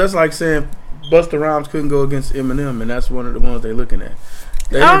Dream. Because that's like saying Busta Rhymes couldn't go against Eminem, and that's one of the ones they're looking at.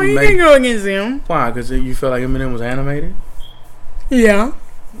 He didn't go against him. Why? Because you felt like Eminem was animated? Yeah.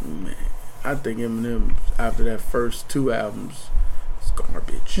 Man, I think Eminem, after that first 2 albums, is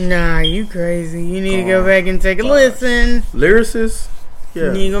garbage. Nah, you crazy. You need to go back and take a listen. Lyricist? Yeah.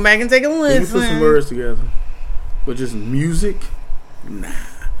 You need to go back and take a listen. You put some words together. But just music? Nah.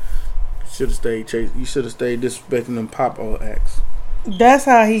 You should have stayed disrespecting them pop acts. That's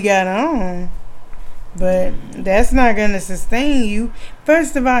how he got on. But that's not going to sustain you.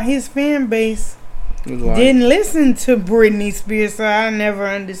 First of all, his fan base didn't listen to Britney Spears, so I never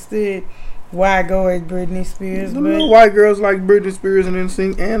understood why go at Britney Spears. But white girls like Britney Spears and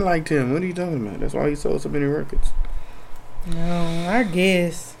NSYNC and liked him. What are you talking about? That's why he sold so many records. No, I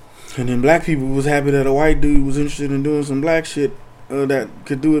guess. And then black people was happy that a white dude was interested in doing some black shit that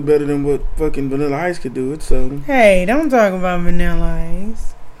could do it better than what fucking Vanilla Ice could do it. So hey, don't talk about Vanilla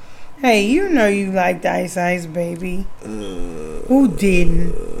Ice. Hey, you know you liked Ice Ice, baby. Who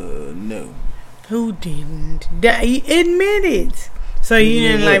didn't? No. Who didn't? Admit it. So you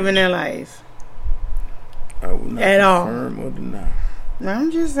didn't like Vanilla Ice? I would not at all. Confirm or deny.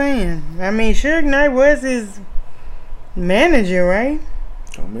 I'm just saying. I mean, Suge Knight was his manager, right?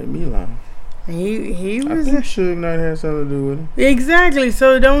 Don't make me lie. He was. I think Suge Knight had something to do with it. Exactly.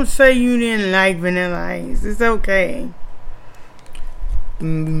 So don't say you didn't like Vanilla Ice. It's okay.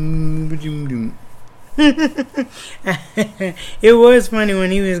 It was funny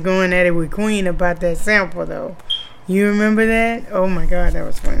when he was going at it with Queen about that sample, though. You remember that? Oh my God, that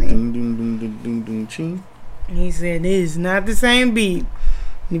was funny. He said, "This is not the same beat,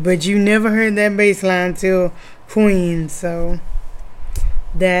 but you never heard that bass line till Queen." So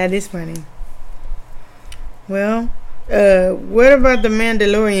that is funny. Well, what about The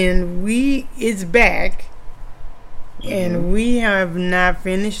Mandalorian? It's back. And we have not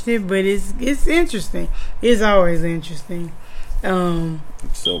finished it, but it's interesting. It's always interesting. So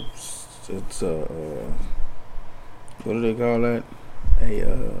it's what do they call that?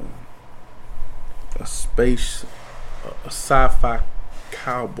 A sci-fi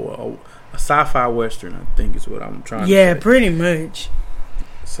cowboy, a sci-fi western. I think is what I'm trying to say. Yeah, pretty much.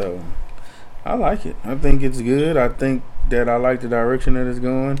 So I like it. I think it's good. I think that I like the direction that it's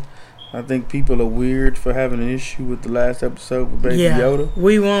going. I think people are weird for having an issue with the last episode with Baby Yoda.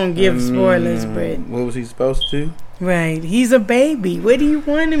 We won't give spoilers, but what was he supposed to do? Right, he's a baby. What do you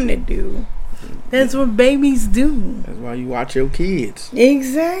want him to do? That's what babies do. That's why you watch your kids.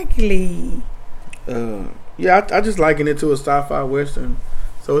 Exactly. I just liken it to a sci-fi western,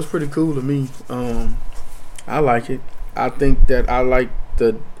 so it's pretty cool to me. I like it. I think that I like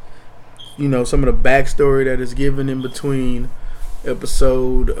the, some of the backstory that is given in between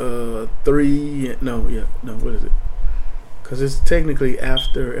episode 3. What is it? Because it's technically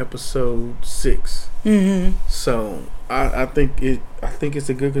after episode 6. Mm-hmm. So I think it's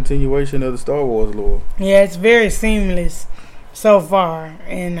a good continuation of the Star Wars lore. Yeah, it's very seamless so far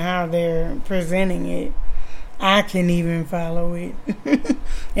in how they're presenting it. I can even follow it.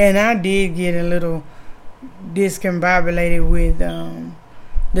 And I did get a little discombobulated with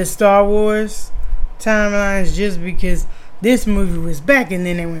the Star Wars timelines just because this movie was back and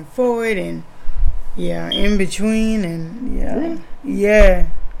then they went forward and in between and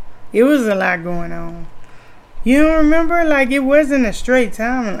it was a lot going on. You don't remember? Like, it wasn't a straight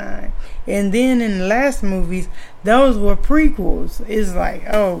timeline. And then in the last movies, those were prequels. It's like,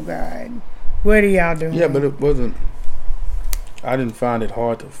 oh God, what are y'all doing? Yeah, but it wasn't. I didn't find it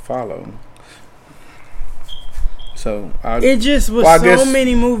hard to follow. So it just was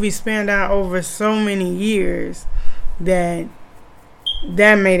many movies spanned out over so many years that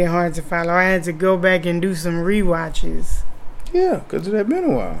made it hard to follow. I had to go back and do some rewatches. Yeah, because it had been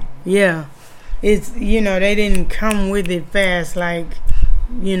a while. Yeah. It's, they didn't come with it fast like,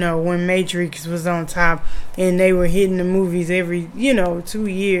 when Matrix was on top and they were hitting the movies every, 2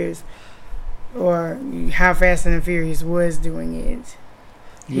 years. Or how Fast and the Furious was doing it.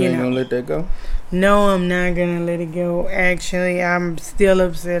 You ain't gonna let that go? No, I'm not gonna let it go. Actually, I'm still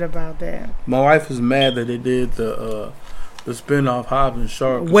upset about that. My wife is mad that they did the spinoff Hobbs and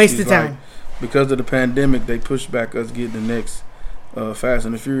Shaw. Waste of time. Because of the pandemic, they pushed back us getting the next Fast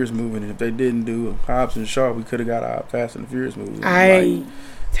and the Furious movie. And if they didn't do Hobbs and Shaw, we could have got our Fast and the Furious movie. I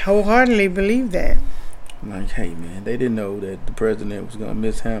wholeheartedly believe that. Like, hey man, they didn't know that the president was gonna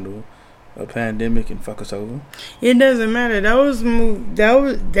mishandle a pandemic and fuck us over. It doesn't matter. That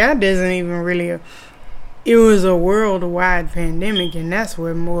doesn't even really. It was a worldwide pandemic, and that's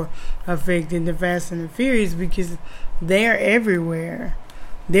what more affected the Fast and the Furious because they're everywhere.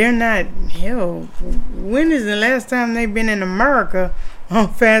 They're not. Hell, when is the last time they've been in America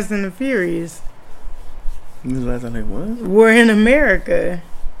on Fast and the Furious? When was the last time they what? Were in America,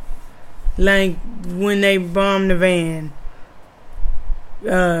 like when they bombed the van.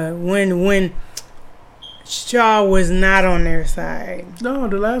 When Shaw was not on their side. No,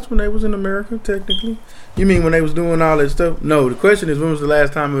 the last one they was in America, technically. You mean when they was doing all that stuff? No, the question is when was the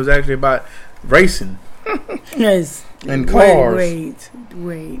last time it was actually about racing? Yes. And cars. Wait.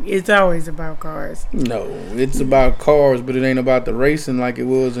 It's always about cars. No, it's about cars, but it ain't about the racing like it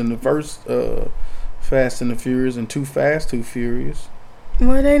was in the first Fast and the Furious and Too Fast, Too Furious.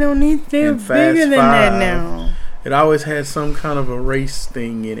 Well, they don't need them bigger than that now. It always had some kind of a race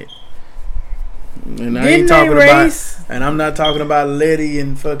thing in it. And I Didn't ain't talking they race? And I'm not talking about Letty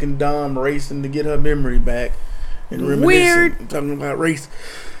and fucking Dom racing to get her memory back and reminiscing. Weird. I'm talking about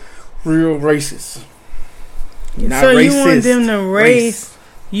real races. Not so racist. You want them to race?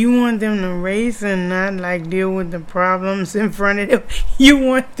 You want them to race and not like deal with the problems in front of them. You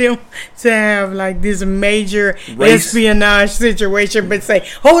want them to have like this major espionage situation, but say,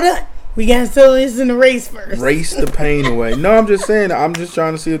 hold up. We gotta settle this in the race first. Race the pain away. No, I'm just saying. I'm just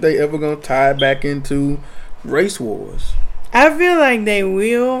trying to see if they ever gonna tie it back into race wars. I feel like they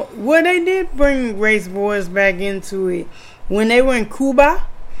will. Well, they did bring race wars back into it when they were in Cuba,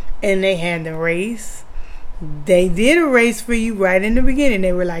 and they had the race. They did a race for you right in the beginning.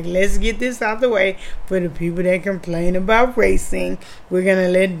 They were like, "Let's get this out the way for the people that complain about racing. We're gonna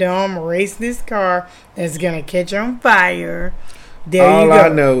let Dom race this car that's gonna catch on fire." All I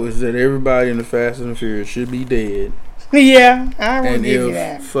know is that everybody in the Fast and the Furious should be dead. Yeah, I will give you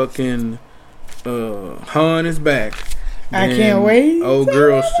that. And if fucking Han is back, I can't wait. Old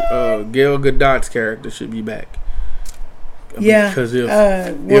girl, Gal Gadot's character should be back. Because if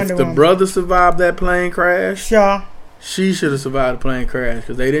the brother survived that plane crash, Shaw, she should have survived the plane crash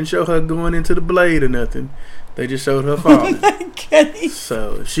because they didn't show her going into the blade or nothing. They just showed her falling.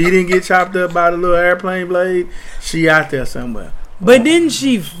 So if she didn't get chopped up by the little airplane blade, she out there somewhere. But didn't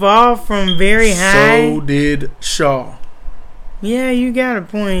she fall from very high? So did Shaw. Yeah, you got a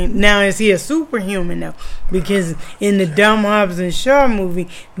point. Now, is he a superhuman though? Because in the Dumb Hobbs and Shaw movie,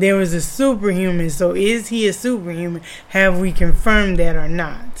 there was a superhuman. So is he a superhuman? Have we confirmed that or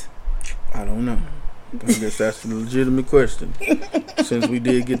not? I don't know. I guess that's a legitimate question. Since we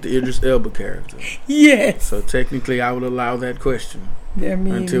did get the Idris Elba character. Yes. So technically, I would allow that question. I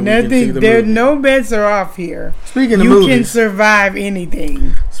mean, until nothing. There, no bets are off here. Speaking of movies, you can survive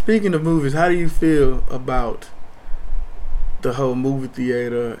anything. Speaking of movies, how do you feel about the whole movie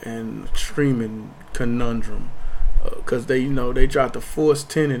theater and streaming conundrum? Because they tried to force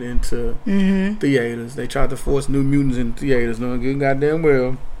Tenet into theaters. They tried to force New Mutants into theaters, knowing good goddamn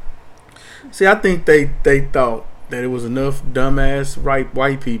well. See, I think they thought that it was enough dumbass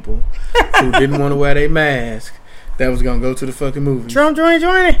white people who didn't want to wear their mask that was gonna go to the fucking movies. Trump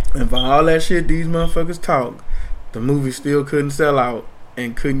 2020. And for all that shit these motherfuckers talk, the movie still couldn't sell out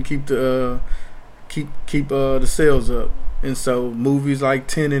and couldn't keep the sales up. And so movies like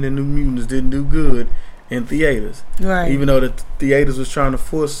Tenet and New Mutants didn't do good in theaters. Right. Even though the theaters was trying to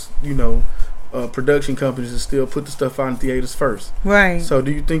force, production companies to still put the stuff out in theaters first. Right. So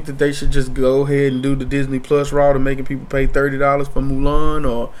do you think that they should just go ahead and do the Disney Plus route of making people pay $30 for Mulan,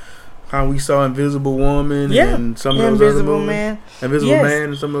 or how we saw Invisible Woman and some of those other movies? Invisible Man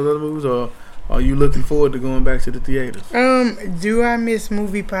and some of those other movies, or are you looking forward to going back to the theaters? Do I miss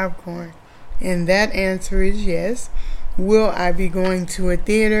movie popcorn? And that answer is yes. Will I be going to a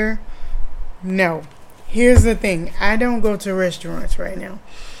theater? No. Here's the thing. I don't go to restaurants right now.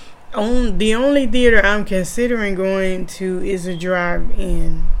 The only theater I'm considering going to is a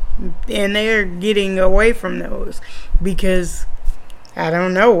drive-in. And they're getting away from those because I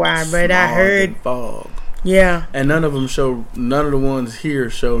don't know why, but I heard and fog. Yeah. And none of the ones here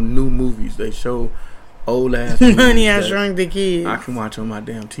show new movies. They show old ass movies. Honey, I Shrunk the Kids. I can watch on my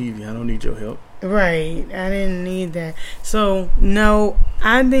damn TV. I don't need your help. Right. I didn't need that. So, no,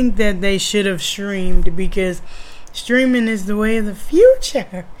 I think that they should have streamed because streaming is the way of the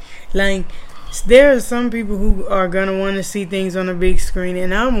future. Like, there are some people who are going to want to see things on a big screen,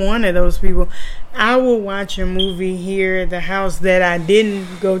 and I'm one of those people. I will watch a movie here at the house that I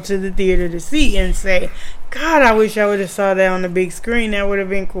didn't go to the theater to see and say, God, I wish I would have saw that on the big screen. That would have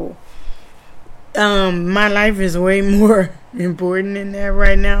been cool. My life is way more important than that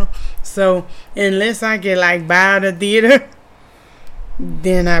right now. So, unless I can, buy out a theater,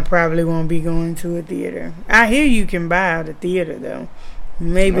 then I probably won't be going to a theater. I hear you can buy out a theater, though.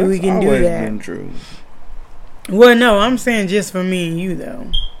 Maybe we can do that. That's always been true. Well, no, I'm saying just for me and you,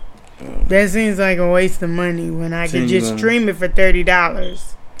 though. That seems like a waste of money when I could just stream it for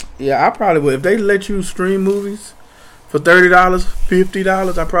 $30. Yeah, I probably would. If they let you stream movies for $30,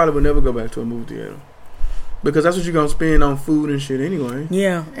 $50, I probably would never go back to a movie theater. Because that's what you're going to spend on food and shit anyway.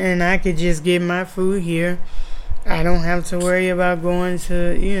 Yeah, and I could just get my food here. I don't have to worry about going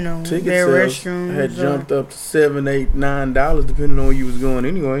to, ticket their sales restrooms. Had jumped up to $7, $8, $9 depending on where you was going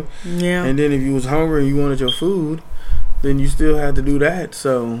anyway. Yeah. And then if you was hungry and you wanted your food, then you still had to do that.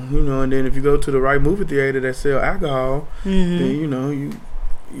 So, and then if you go to the right movie theater that sell alcohol, then,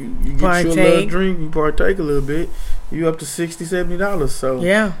 you get your little drink, you partake a little bit, you up to $60, $70. So,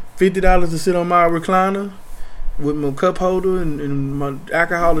 yeah, $50 to sit on my recliner with my cup holder and my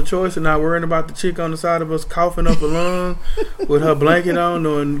alcohol of choice, and not worrying about the chick on the side of us coughing up a lung with her blanket on,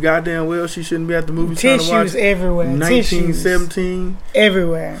 knowing goddamn well she shouldn't be at the movie trying to watch tissues everywhere. 1917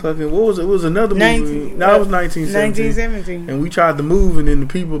 everywhere. Fucking what was it? It was another movie. That was 1917. And we tried to move, and then the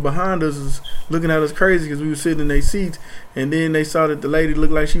people behind us was looking at us crazy because we were sitting in their seats. And then they saw that the lady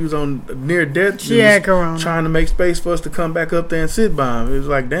looked like she was on near death. She had corona. Trying to make space for us to come back up there and sit by him. It was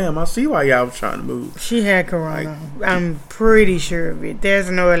like, damn, I see why y'all was trying to move. She had corona. I'm pretty sure of it. There's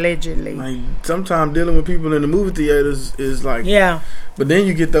no allegedly. Like, sometimes dealing with people in the movie theaters is like... Yeah. But then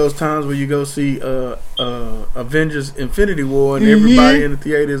you get those times where you go see Avengers Infinity War and everybody in the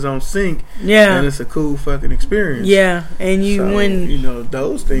theater is on sync. Yeah. And it's a cool fucking experience. Yeah. And when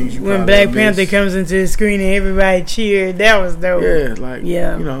those things when Black Panther comes into the screen and everybody cheered, that was dope.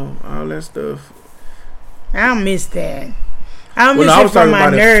 Yeah, all that stuff. I'll miss that. I was talking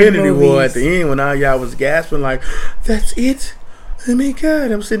about Infinity movies. War at the end when all y'all was gasping like, that's it? Oh my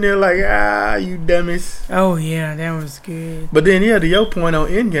God, I'm sitting there like, you dummies. Oh yeah, that was good. But then to your point on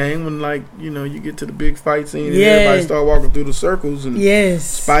Endgame, when you get to the big fight scene and everybody start walking through the circles and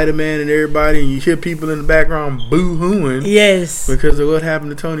Spider-Man and everybody, and you hear people in the background boo-hooing because of what happened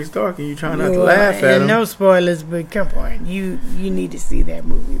to Tony Stark, and you try not to laugh at him. No spoilers, but come on, you need to see that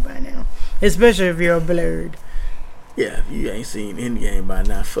movie by now, especially if you're blurred. Yeah, if you ain't seen Endgame by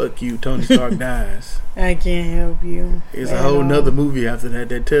now, fuck you, Tony Stark dies. I can't help you. It's a whole nother movie after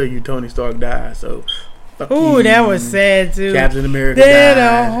that tell you Tony Stark dies, so fuck Ooh, you. that was sad too. Captain America died.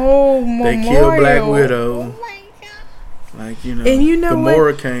 A whole memorial. They killed Black Widow. Oh my God. Like, you know, and you know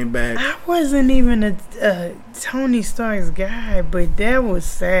Gamora came back. I wasn't even a Tony Stark's guy, but that was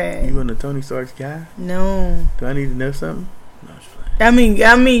sad. You weren't a Tony Stark's guy? No. Do I need to know something? No,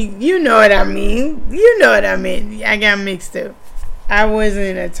 I mean, you know what I mean. You know what I meant. I got mixed up. I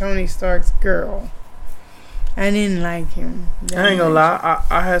wasn't a Tony Stark's girl. I didn't like him. I ain't gonna lie.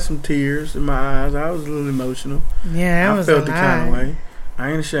 I had some tears in my eyes. I was a little emotional. Yeah, I felt the kind of way.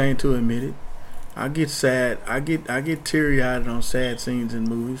 I ain't ashamed to admit it. I get sad. I get teary eyed on sad scenes in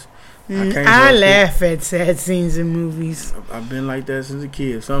movies. I laugh at sad scenes in movies. I've been like that since a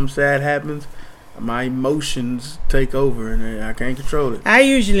kid. If something sad happens, my emotions take over and I can't control it. I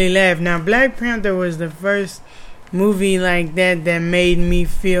usually laugh. Now, Black Panther was the first movie like that made me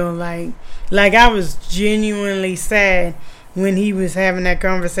feel like I was genuinely sad when he was having that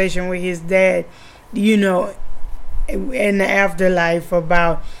conversation with his dad, you know, in the afterlife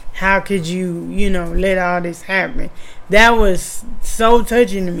about how could you, you know, let all this happen. That was so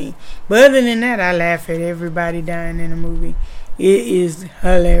touching to me. But other than that, I laugh at everybody dying in a movie. It is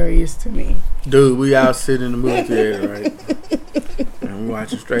hilarious to me. Dude, we out sitting in the movie theater, right? And we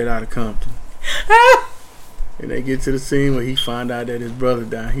watching Straight Outta Compton. And they get to the scene where he find out that his brother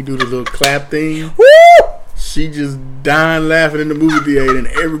died. He do the little clap thing. Woo! She just dying laughing in the movie theater, and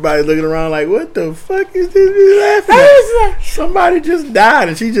everybody looking around like, "What the fuck is this laughing at?" I was like, somebody just died,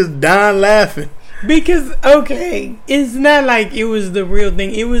 and she just dying laughing. Because okay, it's not like it was the real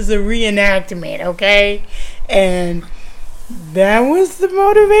thing. It was a reenactment, okay, and that was the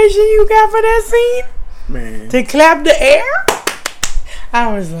motivation you got for that scene, man. To clap the air.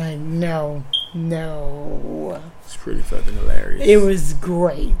 I was like, no. It's pretty fucking hilarious. It was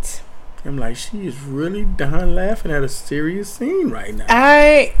great. I'm like, she is really dying laughing at a serious scene right now.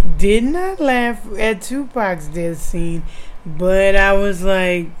 I did not laugh at Tupac's death scene, but I was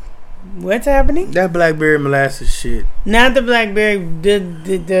like, what's happening? That Blackberry Molasses shit. Not the Blackberry,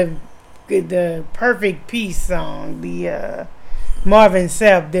 the Perfect Peace song, the Marvin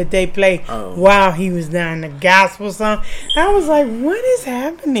Sapp that they play while he was dying, the gospel song. I was like, what is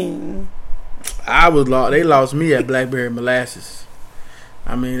happening? They lost me at Blackberry Molasses.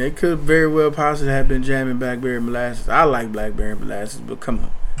 I mean, they could very well possibly have been jamming Blackberry Molasses. I like Blackberry Molasses, but come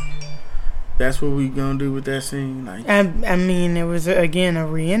on. That's what we gonna do with that scene? Like, I mean, it was, again, a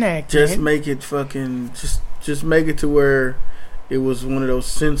reenactment. Just make it fucking... Just make it to where it was one of those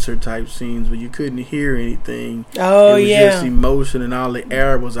censor type scenes where you couldn't hear anything. Oh, it was yeah. just emotion and all the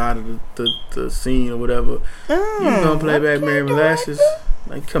air was out of the scene or whatever. Oh, you gonna play Blackberry Molasses?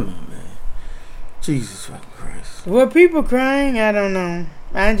 Like, come on, man. Jesus fucking Christ. Were people crying? I don't know.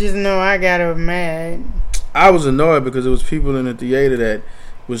 I just know I got mad. I was annoyed because it was people in the theater that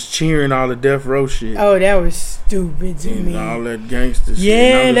was cheering all the Death Row shit. Oh, that was stupid to me. All that gangster shit.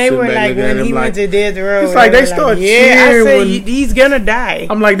 Yeah, they were like, when he went to Death Row. It's like they started cheering. I said, he's gonna die.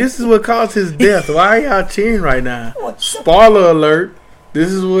 I'm like, this is what caused his death. Why are y'all cheering right now? Spoiler alert. This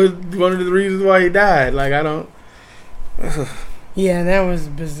is one of the reasons why he died. Like, I don't... Yeah, that was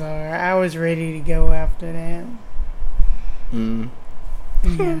bizarre. I was ready to go after that. Yeah.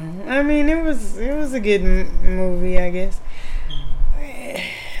 I mean, it was a good movie, I guess.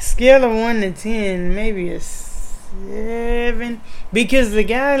 Scale of 1 to 10, maybe a 7, because the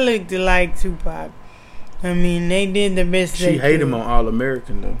guy looked like Tupac. I mean, they did the best they could. She hate him on All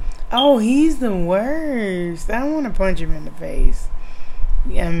American though. Oh, he's the worst. I want to punch him in the face.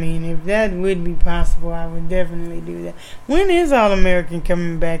 I mean, if that would be possible, I would definitely do that. When is All American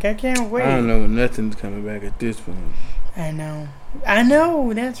coming back? I can't wait. I don't know when nothing's coming back at this point. I know.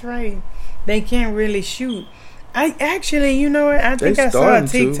 That's right. They can't really shoot. I actually, you know what? I think I saw a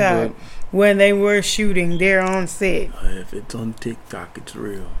TikTok where they were shooting. They're on set. If it's on TikTok, it's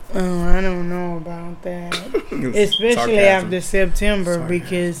real. Oh, I don't know about that. Especially after September,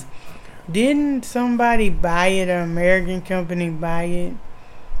 because didn't somebody buy it? An American company buy it?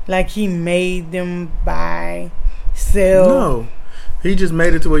 Like he made them sell. No, he just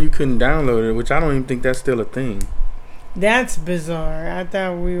made it to where you couldn't download it, which I don't even think that's still a thing. That's bizarre. I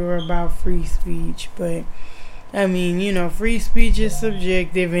thought we were about free speech, but I mean, you know, free speech is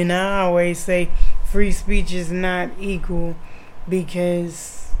subjective, and I always say free speech is not equal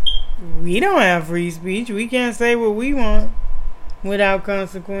because we don't have free speech. We can't say what we want without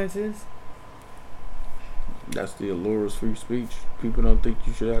consequences. That's the allure of free speech. People don't think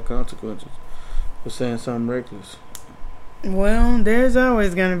you should have consequences for saying something reckless. Well, there's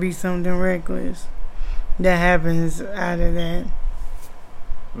always going to be something reckless that happens out of that.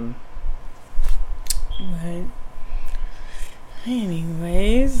 But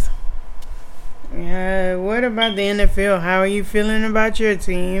anyways, what about the NFL? How are you feeling about your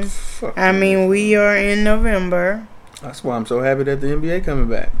team? I mean, we are in November. That's why I'm so happy that the NBA coming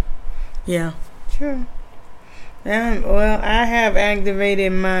back. Yeah, sure. Well, I have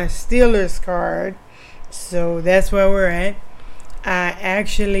activated my Steelers card, so that's where we're at. I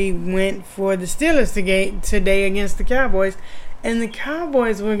actually went for the Steelers today against the Cowboys, and the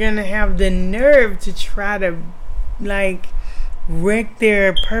Cowboys were going to have the nerve to try to, like, wreck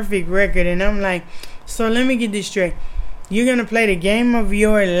their perfect record. And I'm like, so let me get this straight. You're going to play the game of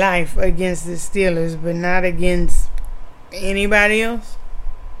your life against the Steelers, but not against anybody else?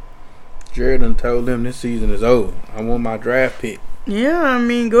 Jared done told them this season is over. I want my draft pick. Yeah, I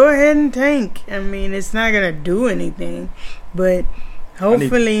mean, go ahead and tank. I mean, it's not going to do anything. But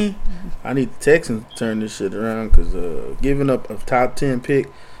hopefully... I need the Texans to turn this shit around because giving up a top 10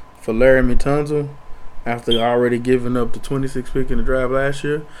 pick for Laramie Tunsil after already giving up the 26th pick in the draft last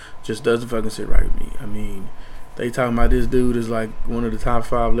year just doesn't fucking sit right with me. I mean, they talking about this dude is like one of the top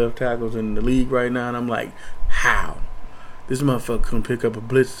 5 left tackles in the league right now, and I'm like, how? This motherfucker can pick up a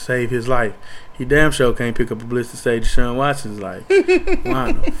blitz to save his life. He damn sure can't pick up a blitz to save Deshaun Watson's life.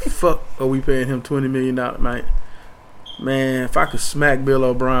 Why the fuck are we paying him $20 million, mate? Man, if I could smack Bill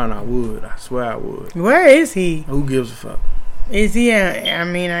O'Brien, I would. I swear I would. Where is he? Who gives a fuck? Is he? I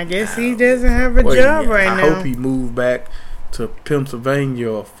mean, I guess he doesn't have a job right now. I hope he moved back to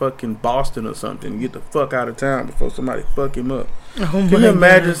Pennsylvania or fucking Boston or something. Get the fuck out of town before somebody fuck him up. Oh Can you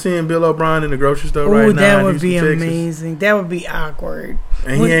imagine seeing Bill O'Brien in the grocery store right now? That would be amazing. That would be awkward.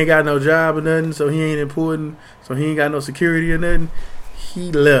 And he ain't got no job or nothing, so he ain't important. So he ain't got no security or nothing.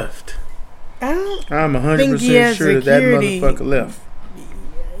 He left. I'm 100% sure that motherfucker left.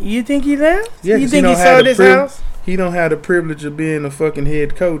 You think he left? Yeah, you think he sold his house? He don't have the privilege of being a fucking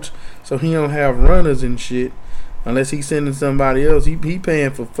head coach, so he don't have runners and shit. Unless he's sending somebody else. He paying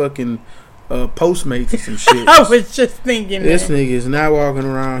for fucking Postmates or some shit. I was just thinking this nigga is not walking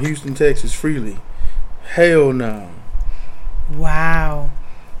around Houston, Texas freely. Hell no. Wow.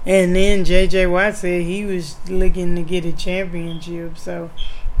 And then J.J. Watt said he was looking to get a championship, so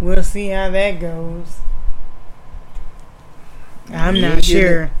we'll see how that goes. I'm not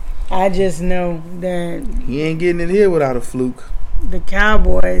sure. I just know that he ain't getting it here without a fluke. The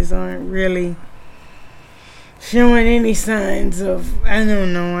Cowboys aren't really showing any signs of, I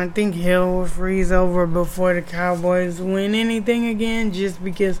don't know, I think hell will freeze over before the Cowboys win anything again, just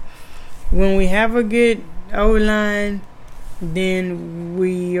because when we have a good O-line, then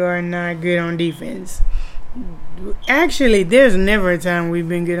we are not good on defense. Actually, there's never a time we've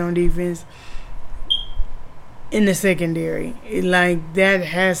been good on defense in the secondary. That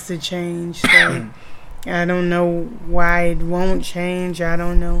has to change. So I don't know why it won't change. I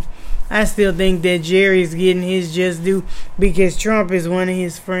don't know. I still think that Jerry's getting his just due because Trump is one of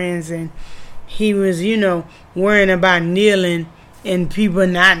his friends, and he was, worrying about kneeling and people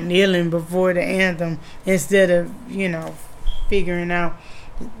not kneeling before the anthem instead of, figuring out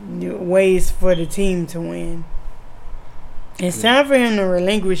ways for the team to win. It's time for him to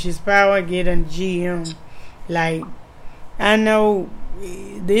relinquish his power, get a GM. I know,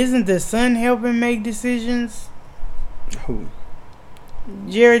 isn't the son helping make decisions? Who?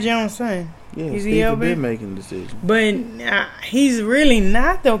 Jerry Jones' son. Yeah, he's been making decisions. But he's really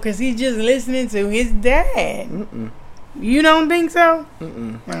not, though, because he's just listening to his dad. Mm-mm. You don't think so?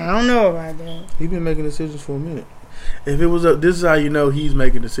 Mm-mm. I don't know about that. He's been making decisions for a minute. If it was this is how you know he's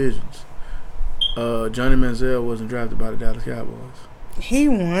making decisions. Johnny Manziel wasn't drafted by the Dallas Cowboys. He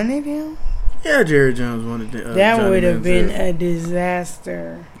wanted him? Yeah, Jerry Jones wanted him. That would have been a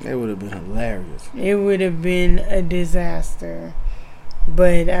disaster. That would have been hilarious. It would have been a disaster.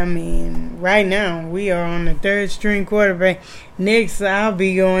 But, I mean, right now, we are on the third string quarterback. Next, I'll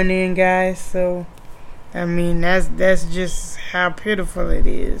be going in, guys. So, I mean, that's just how pitiful it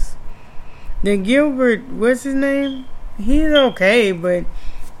is. The Gilbert, what's his name? He's okay, but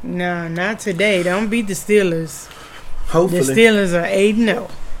no, not today. Don't beat the Steelers. Hopefully. The Steelers are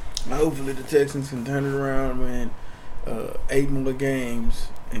 8-0. Hopefully the Texans can turn it around, man. 8 more games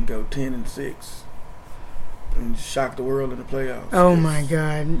and go 10-6. And shock the world in the playoffs. Oh my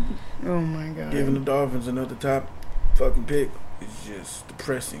God. Giving the Dolphins another top fucking pick is just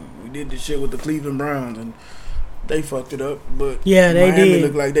depressing. We did this shit with the Cleveland Browns and they fucked it up, but yeah, they Miami did.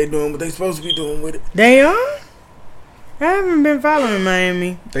 Look like they doing what they supposed to be doing with it. They are? I haven't been following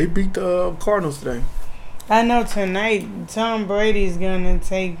Miami. They beat the Cardinals today. I know tonight Tom Brady's gonna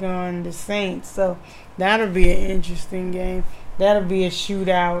take on the Saints, so that'll be an interesting game. That'll be a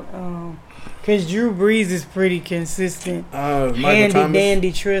shootout. Because Drew Brees is pretty consistent. Handy,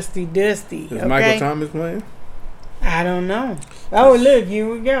 dandy, trusty, dusty. Is Michael Thomas playing? I don't know. Oh, look, here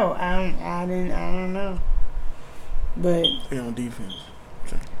we go. I don't know. But they on defense.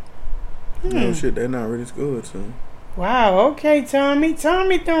 No shit, they're not really scored, so. Wow. Okay, Tommy.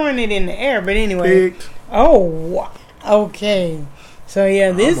 Tommy throwing it in the air, but anyway. Picked. Oh. Okay. So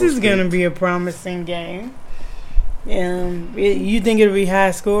yeah, this is gonna be a promising game. You think it'll be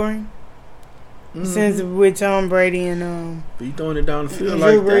high scoring? Mm-hmm. Since with Tom Brady and But you throwing it down the field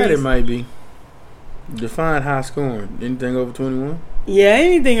like that, it might be. Define high scoring. Anything over 21? Yeah,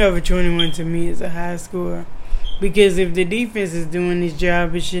 anything over 21 to me is a high score. Because if the defense is doing its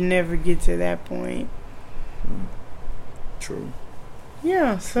job, it should never get to that point. True.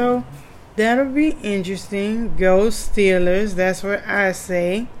 Yeah, so that'll be interesting. Go Steelers. That's what I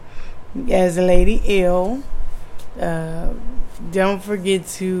say. As Lady L. Don't forget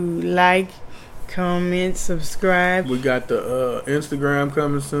to like, comment, subscribe. We got the Instagram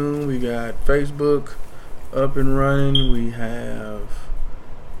coming soon. We got Facebook up and running. We have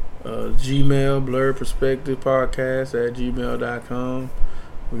Gmail, Blurred Perspective Podcast at gmail.com.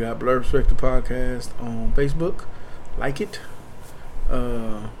 We got Blurred Perspective Podcast on Facebook. Like it.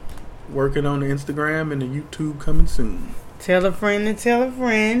 Working on the Instagram and the YouTube coming soon. Tell a friend to tell a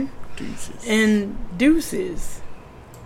friend. Deuces. And deuces.